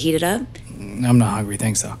you want me to heat it up? I'm not hungry,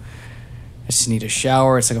 thanks though. I just need a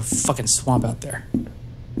shower. It's like a fucking swamp out there.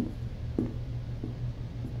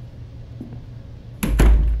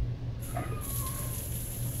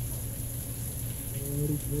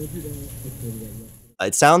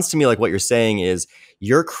 It sounds to me like what you're saying is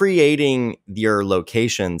you're creating your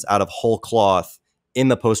locations out of whole cloth in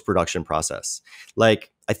the post-production process. Like,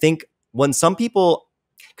 I think when some people,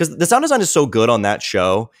 because the sound design is so good on that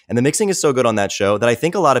show and the mixing is so good on that show that I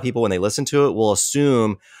think a lot of people, when they listen to it, will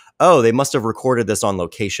assume, oh, they must have recorded this on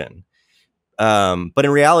location. But in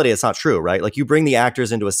reality, it's not true, right? Like, you bring the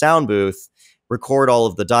actors into a sound booth, record all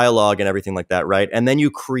of the dialogue and everything like that, right? And then you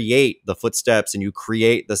create the footsteps and you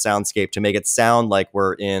create the soundscape to make it sound like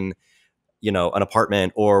we're in, you know, an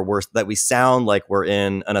apartment, or that we sound like we're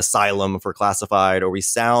in an asylum for classified, or we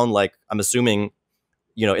sound like, I'm assuming,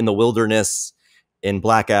 you know, in the wilderness in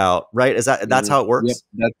blackout, right? That's how it works?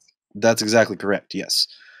 Yep, that's exactly correct. Yes.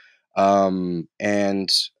 And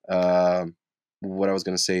what I was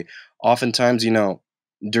going to say, oftentimes, you know,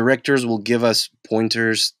 directors will give us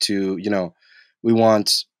pointers to, you know,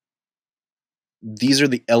 these are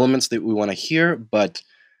the elements that we want to hear, but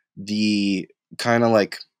the kind of,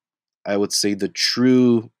 like, I would say the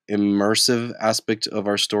true immersive aspect of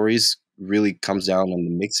our stories really comes down on the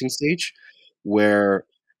mixing stage, where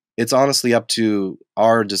it's honestly up to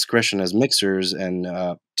our discretion as mixers and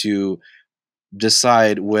to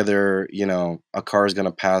decide whether, you know, a car is going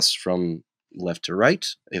to pass from left to right.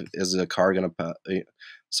 Is a car going to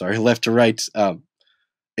left to right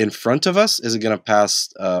in front of us? Is it going to pass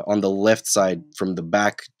on the left side from the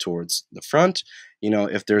back towards the front? You know,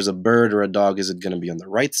 if there's a bird or a dog, is it going to be on the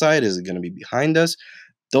right side? Is it going to be behind us?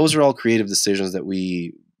 Those are all creative decisions that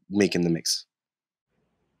we make in the mix.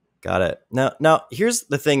 Got it. Now here's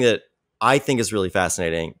the thing that I think is really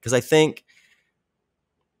fascinating, because I think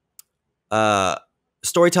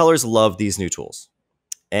storytellers love these new tools,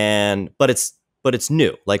 but it's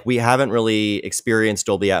new. Like, we haven't really experienced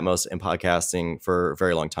Dolby Atmos in podcasting for a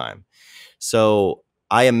very long time. So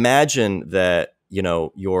I imagine that, you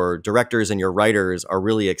know, your directors and your writers are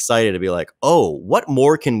really excited to be like, oh, what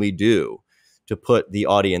more can we do to put the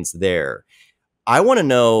audience there? I want to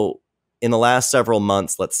know, in the last several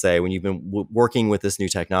months, let's say, when you've been working with this new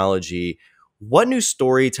technology, what new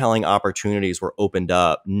storytelling opportunities were opened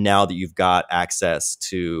up now that you've got access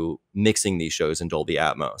to mixing these shows in Dolby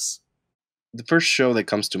Atmos? The first show that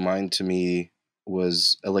comes to mind to me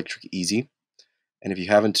was Electric Easy. And if you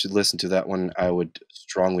haven't listened to that one, I would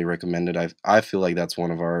strongly recommend it. I feel like that's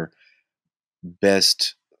one of our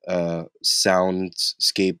best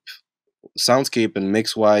soundscape and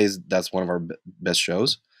mix wise. That's one of our best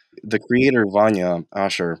shows. The creator, Vanya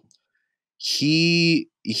Asher, he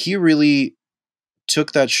really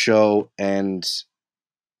took that show, and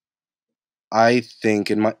I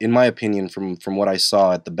think, in my opinion, from what I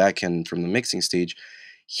saw at the back end from the mixing stage,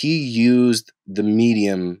 he used the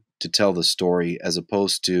medium to tell the story as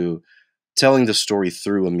opposed to telling the story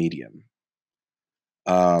through a medium.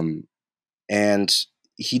 And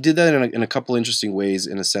he did that in a couple interesting ways,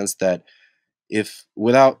 in a sense that, if,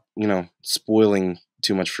 without, you know, spoiling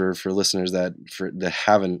too much for listeners that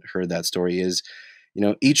haven't heard that story, is, you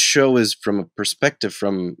know, each show is from a perspective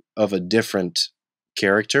of a different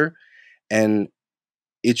character, and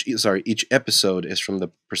each episode is from the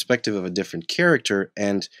perspective of a different character.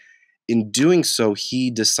 And in doing so, he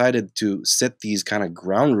decided to set these kind of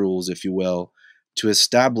ground rules, if you will, to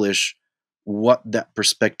establish what that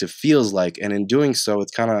perspective feels like. And in doing so,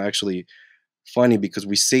 it's kind of actually funny, because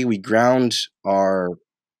we say we ground our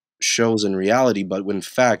shows in reality, but in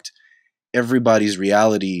fact, everybody's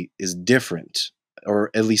reality is different, or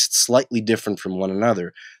at least slightly different from one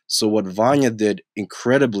another. So what Vanya did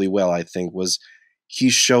incredibly well, I think, was he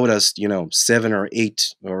showed us, you know, 7 or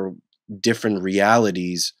 8 or different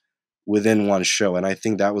realities within one show. And I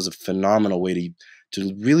think that was a phenomenal way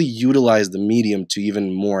to really utilize the medium to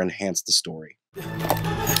even more enhance the story.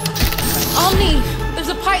 Omni, there's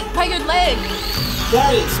a pipe by your leg.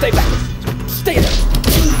 Daddy, stay back. Stay there.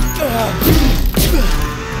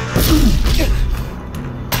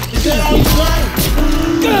 Is that all you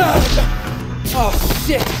got? Oh,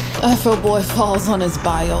 shit. Afro boy falls on his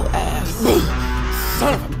bio ass.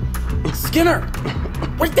 Son of a... Skinner!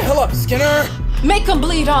 Wake the hell up, Skinner! Make him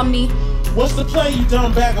bleed, Omni. What's the play, you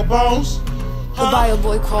dumb bag of bones? The bio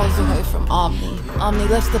boy crawls away from Omni. Omni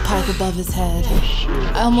lifts the pipe above his head.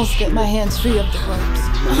 I almost get my hands free of the ropes.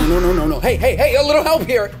 No. Hey, a little help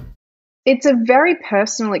here. It's a very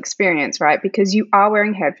personal experience, right? Because you are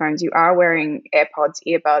wearing headphones, you are wearing AirPods,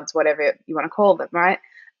 earbuds, whatever you want to call them, right?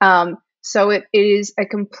 So it is a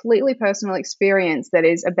completely personal experience that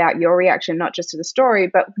is about your reaction, not just to the story,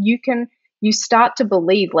 but you start to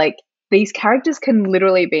believe like these characters can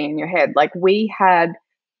literally be in your head. Like we had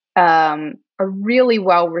a really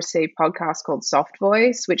well-received podcast called Soft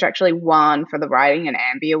Voice, which actually won for the Writing and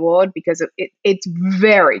Ambie Award because it's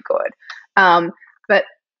very good. But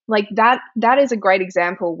like that is a great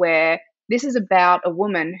example where this is about a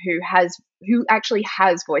woman who actually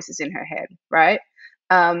has voices in her head, right?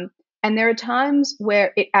 And there are times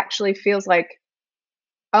where it actually feels like,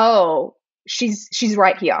 oh, she's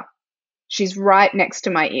right here. She's right next to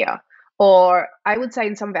my ear. Or I would say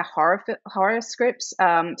in some of our horror scripts,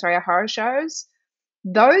 our horror shows,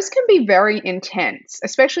 those can be very intense,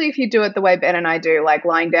 especially if you do it the way Ben and I do, like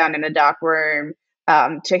lying down in a dark room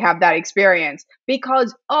to have that experience.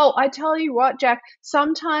 Because, I tell you what, Jack,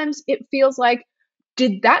 sometimes it feels like,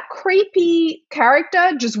 did that creepy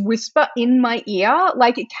character just whisper in my ear?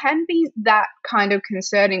 Like it can be that kind of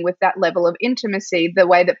concerning with that level of intimacy, the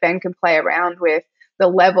way that Ben can play around with the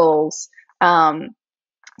levels,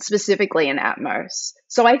 specifically in Atmos.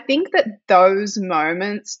 So I think that those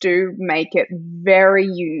moments do make it very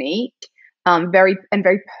unique, very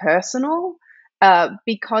personal,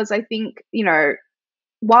 because I think,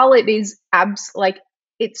 while it is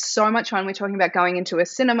it's so much fun. We're talking about going into a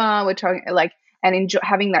cinema, we're talking and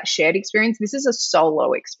having that shared experience. This is a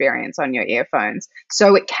solo experience on your earphones.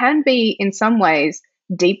 So it can be in some ways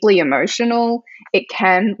deeply emotional. It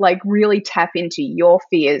can really tap into your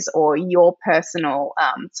fears or your personal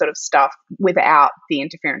sort of stuff without the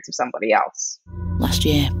interference of somebody else. Last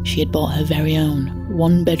year, she had bought her very own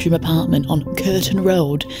one-bedroom apartment on Curtin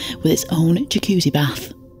Road with its own jacuzzi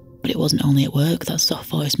bath. But it wasn't only at work that Soft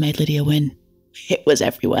Voice made Lydia win. It was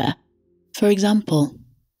everywhere. For example,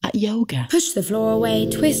 at yoga. Push the floor away,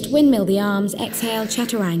 twist, windmill the arms, exhale,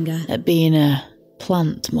 chaturanga. At being a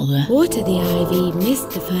plant mother. Water the ivy, mist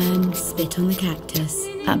the fern, spit on the cactus.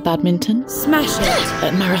 At badminton. Smash it.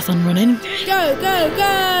 At marathon running. Go, go,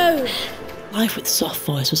 go! Life with Soft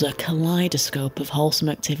Voice was a kaleidoscope of wholesome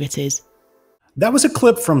activities. That was a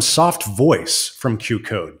clip from Soft Voice from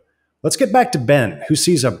QCODE. Let's get back to Ben, who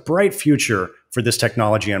sees a bright future for this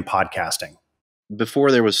technology and podcasting.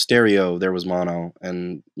 Before there was stereo, there was mono.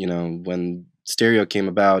 And, when stereo came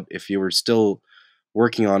about, if you were still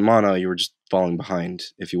working on mono, you were just falling behind,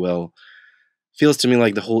 if you will. Feels to me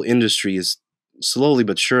like the whole industry is slowly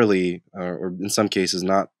but surely, or in some cases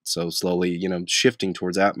not so slowly, shifting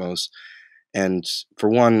towards Atmos. And for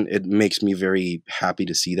one, it makes me very happy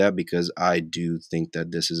to see that, because I do think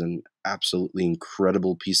that this is an absolutely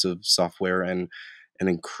incredible piece of software and an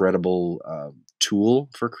incredible tool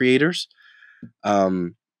for creators.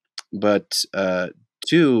 But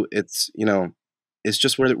two, it's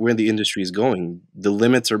just where the industry is going. The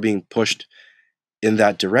limits are being pushed in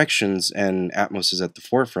that directions, and Atmos is at the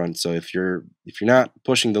forefront. So if you're not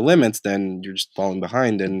pushing the limits, then you're just falling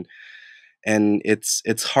behind, and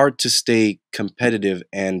it's hard to stay competitive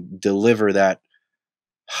and deliver that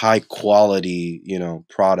high quality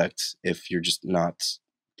product if you're just not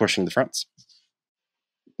pushing the fronts.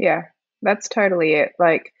 Yeah, that's totally it.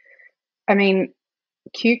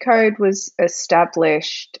 QCODE was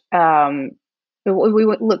established. We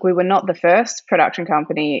were not the first production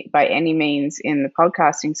company by any means in the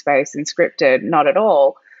podcasting space and scripted, not at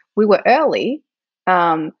all. We were early,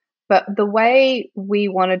 but the way we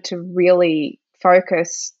wanted to really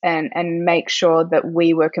focus and make sure that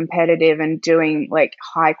we were competitive and doing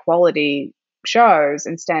high quality shows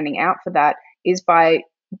and standing out for that is by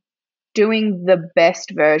doing the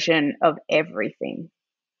best version of everything,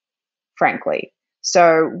 frankly.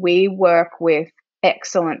 So we work with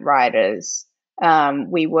excellent writers.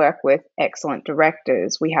 We work with excellent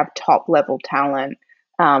directors. We have top level talent.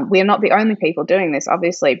 We are not the only people doing this,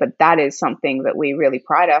 obviously, but that is something that we really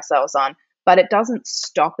pride ourselves on. But it doesn't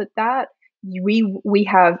stop at that. we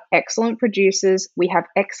have excellent producers, we have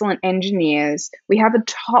excellent engineers, we have a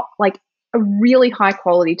really high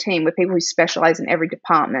quality team with people who specialize in every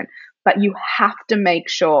department. But you have to make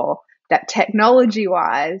sure that technology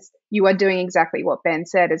wise, you are doing exactly what Ben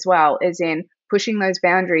said as well, is in pushing those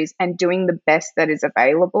boundaries and doing the best that is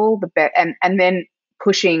available, and then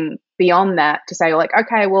pushing beyond that to say, like,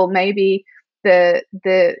 okay, well, maybe the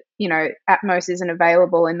Atmos isn't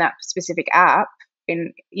available in that specific app,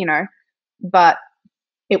 but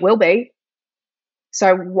it will be.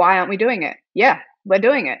 So why aren't we doing it? Yeah, we're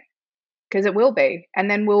doing it because it will be. And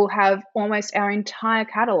then we'll have almost our entire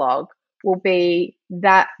catalog will be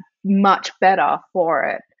that much better for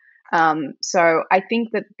it. So I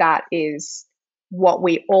think that is what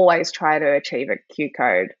we always try to achieve at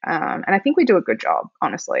QCODE. And I think we do a good job,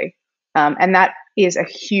 honestly. And that is a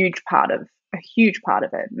huge part of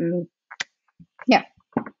it. And yeah.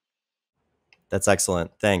 That's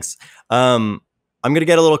excellent. Thanks. I'm going to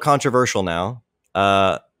get a little controversial now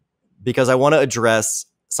because I want to address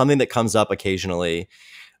something that comes up occasionally,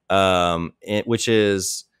 which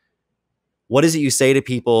is, what is it you say to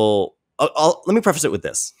people? Let me preface it with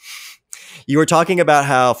this. You were talking about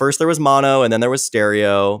how first there was mono and then there was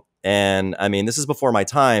stereo. And I mean, this is before my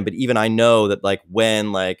time, but even I know that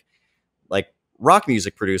when rock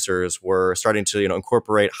music producers were starting to,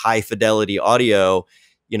 incorporate high fidelity audio,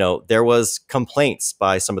 there was complaints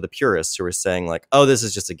by some of the purists who were saying oh, this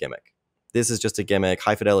is just a gimmick. This is just a gimmick.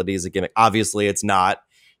 High fidelity is a gimmick. Obviously it's not.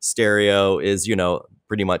 Stereo is,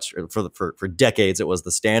 pretty much for decades, it was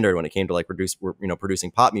the standard when it came to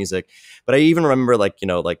producing pop music. But I even remember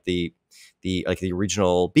the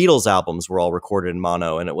original Beatles albums were all recorded in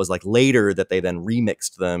mono, and it was later that they then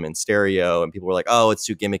remixed them in stereo, and people were like, oh, it's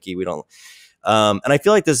too gimmicky. We don't. And I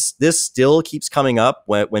feel like this still keeps coming up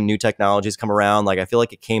when new technologies come around. I feel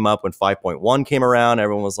like it came up when 5.1 came around.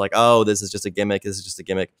 Everyone was like, oh, this is just a gimmick. This is just a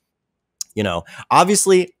gimmick.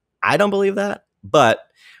 Obviously I don't believe that, but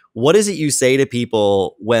what is it you say to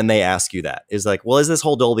people when they ask you that? Is well, is this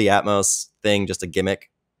whole Dolby Atmos thing just a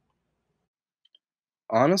gimmick?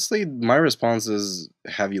 Honestly, my response is,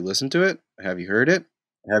 have you listened to it? Have you heard it?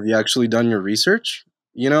 Have you actually done your research?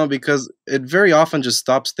 Because it very often just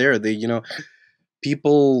stops there.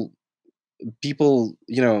 People,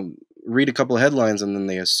 read a couple of headlines and then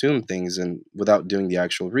they assume things and without doing the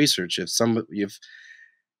actual research.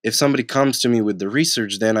 If somebody comes to me with the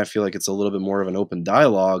research, then I feel like it's a little bit more of an open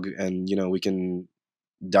dialogue, and we can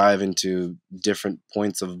dive into different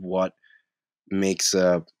points of what makes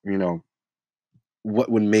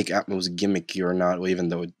what would make Atmos gimmicky or not, even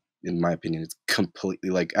though in my opinion it's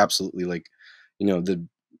completely absolutely the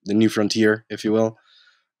new frontier, if you will.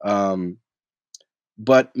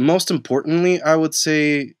 But most importantly, I would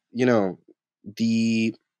say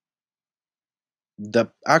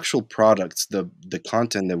the actual products, the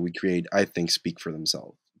content that we create, I think speak for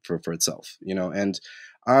themselves, for itself, and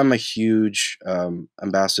I'm a huge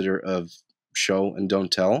ambassador of show and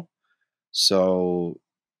don't tell. So,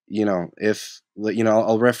 if,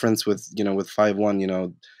 I'll reference with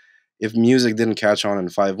 5.1, if music didn't catch on in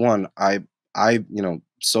 5.1, I,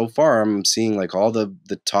 so far I'm seeing all the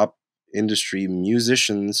top industry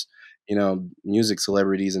musicians, music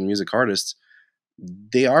celebrities and music artists,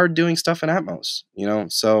 they are doing stuff in Atmos,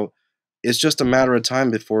 so it's just a matter of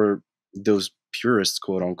time before those purists,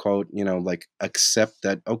 quote unquote, accept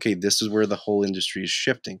that, okay, this is where the whole industry is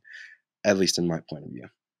shifting, at least in my point of view.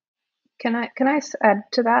 Can I add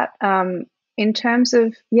to that? In terms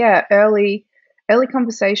of early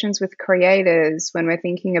conversations with creators, when we're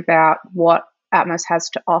thinking about what Atmos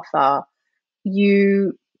has to offer,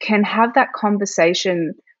 you can have that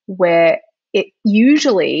conversation where it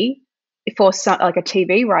usually, for a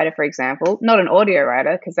TV writer, for example, not an audio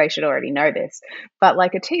writer because they should already know this, but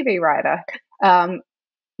a TV writer,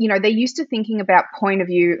 they're used to thinking about point of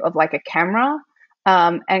view of a camera.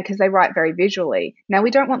 And because they write very visually. Now,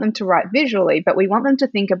 we don't want them to write visually, but we want them to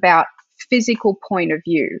think about physical point of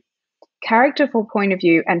view, characterful point of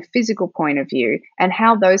view and physical point of view, and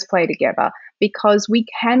how those play together. Because we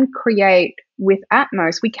can create with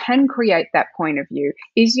Atmos, we can create that point of view.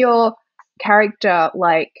 Is your character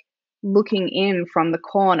looking in from the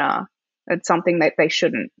corner at something that they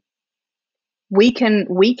shouldn't? We can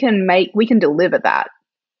deliver that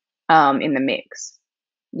in the mix,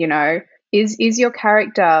 Is your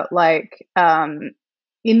character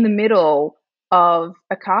in the middle of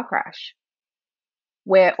a car crash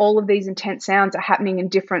where all of these intense sounds are happening in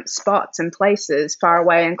different spots and places, far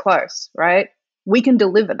away and close, right? We can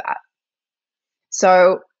deliver that.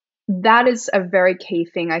 So that is a very key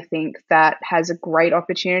thing, I think, that has a great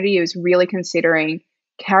opportunity, is really considering,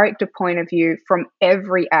 character point of view from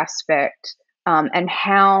every aspect, and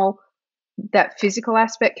how that physical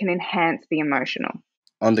aspect can enhance the emotional.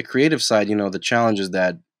 On the creative side, the challenge is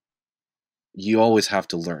that you always have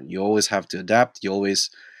to learn. You always have to adapt. You always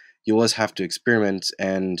have to experiment,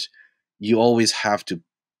 and you always have to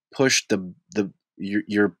push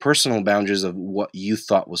your personal boundaries of what you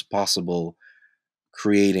thought was possible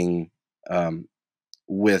creating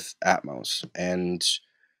with Atmos. And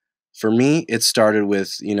for me, it started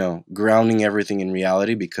with, grounding everything in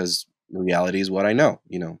reality, because reality is what I know.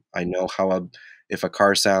 I know how if a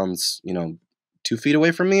car sounds, 2 feet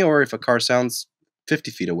away from me, or if a car sounds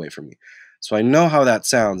 50 feet away from me. So I know how that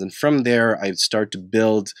sounds. And from there, I start to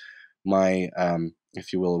build my,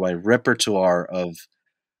 if you will, my repertoire of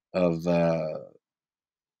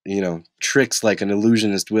tricks like an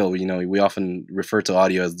illusionist will. We often refer to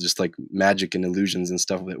audio as just like magic and illusions and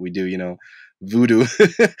stuff that we do, voodoo,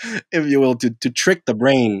 if you will, to trick the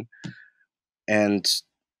brain. And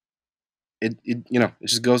it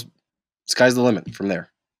just goes, sky's the limit from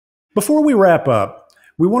there. Before we wrap up,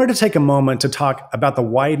 we wanted to take a moment to talk about the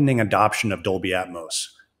widening adoption of Dolby Atmos.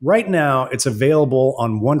 Right now, it's available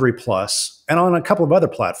on Wondery Plus and on a couple of other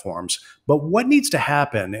platforms, but what needs to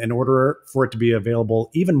happen in order for it to be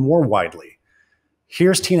available even more widely?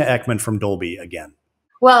 Here's Tina Ekman from Dolby again.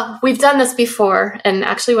 Well, we've done this before, and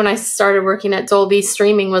actually when I started working at Dolby,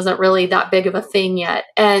 streaming wasn't really that big of a thing yet.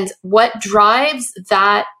 And what drives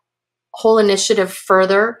that whole initiative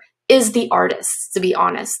further is the artists, to be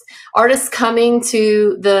honest. Artists coming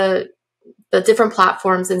to the different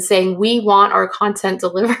platforms and saying, we want our content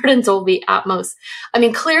delivered in Dolby Atmos. I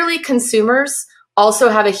mean, clearly consumers also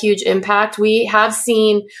have a huge impact. We have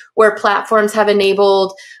seen where platforms have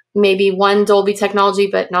enabled maybe one Dolby technology,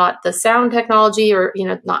 but not the sound technology, or,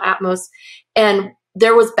 not Atmos. And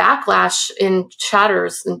there was backlash in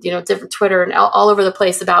chatters and, different Twitter and all over the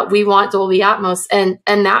place about, we want Dolby Atmos. And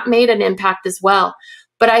that made an impact as well.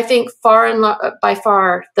 But I think by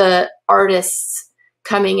far, the artists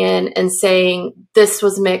coming in and saying, this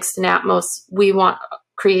was mixed in Atmos, we want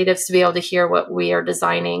creatives to be able to hear what we are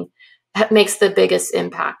designing, makes the biggest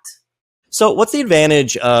impact. So what's the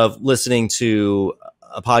advantage of listening to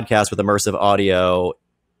a podcast with immersive audio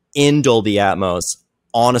in Dolby Atmos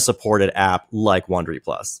on a supported app like Wondery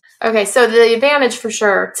Plus? Okay, so the advantage for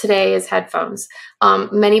sure today is headphones.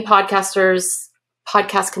 Many podcast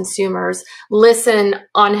consumers listen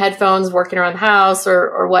on headphones working around the house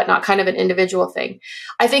or whatnot, kind of an individual thing.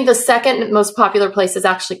 I think the second most popular place is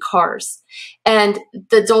actually cars. And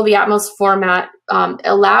the Dolby Atmos format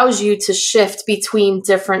allows you to shift between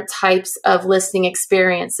different types of listening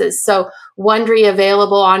experiences. So Wondery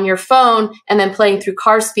available on your phone and then playing through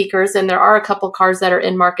car speakers. And there are a couple cars that are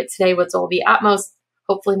in market today with Dolby Atmos,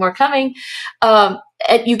 hopefully more coming.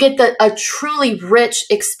 And you get a truly rich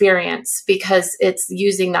experience because it's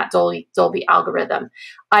using that Dolby algorithm.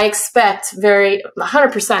 I expect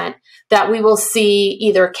 100% that we will see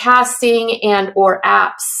either casting and or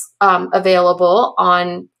apps available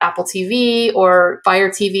on Apple TV or Fire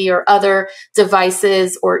TV or other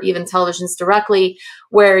devices or even televisions directly,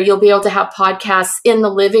 where you'll be able to have podcasts in the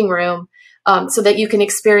living room so that you can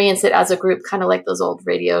experience it as a group, kind of like those old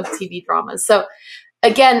radio TV dramas. So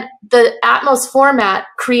again, the Atmos format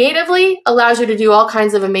creatively allows you to do all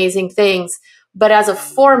kinds of amazing things. But as a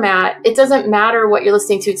format, it doesn't matter what you're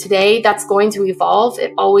listening to today. That's going to evolve.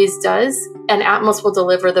 It always does. And Atmos will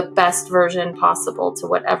deliver the best version possible to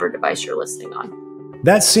whatever device you're listening on.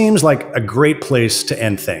 That seems like a great place to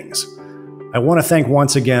end things. I want to thank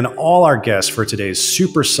once again all our guests for today's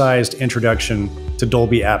supersized introduction to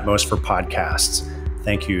Dolby Atmos for podcasts.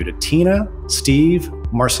 Thank you to Tina, Steve,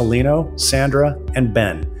 Marcelino, Sandra, and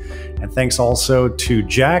Ben. And thanks also to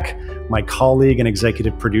Jack, my colleague and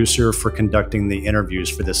executive producer, for conducting the interviews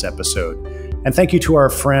for this episode. And thank you to our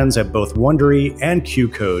friends at both Wondery and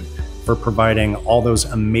QCODE for providing all those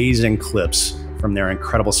amazing clips from their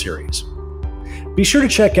incredible series. Be sure to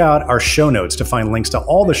check out our show notes to find links to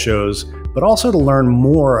all the shows, but also to learn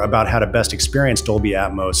more about how to best experience Dolby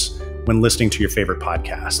Atmos when listening to your favorite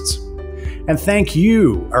podcasts. And thank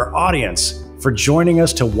you, our audience, for joining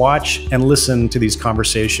us to watch and listen to these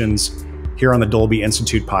conversations here on the Dolby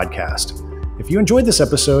Institute podcast. If you enjoyed this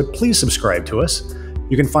episode, please subscribe to us.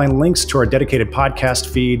 You can find links to our dedicated podcast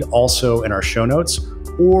feed also in our show notes,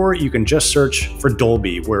 or you can just search for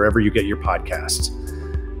Dolby wherever you get your podcasts.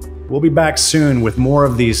 We'll be back soon with more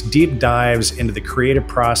of these deep dives into the creative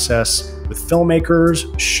process with filmmakers,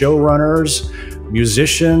 showrunners,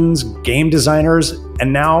 musicians, game designers,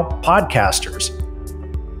 and now podcasters.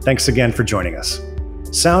 Thanks again for joining us.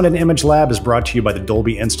 Sound and Image Lab is brought to you by the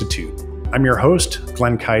Dolby Institute. I'm your host,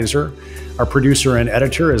 Glenn Kaiser. Our producer and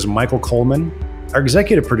editor is Michael Coleman. Our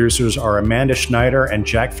executive producers are Amanda Schneider and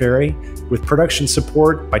Jack Ferry, with production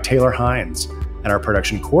support by Taylor Hines. And our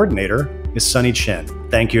production coordinator is Sunny Chen.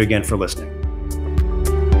 Thank you again for listening.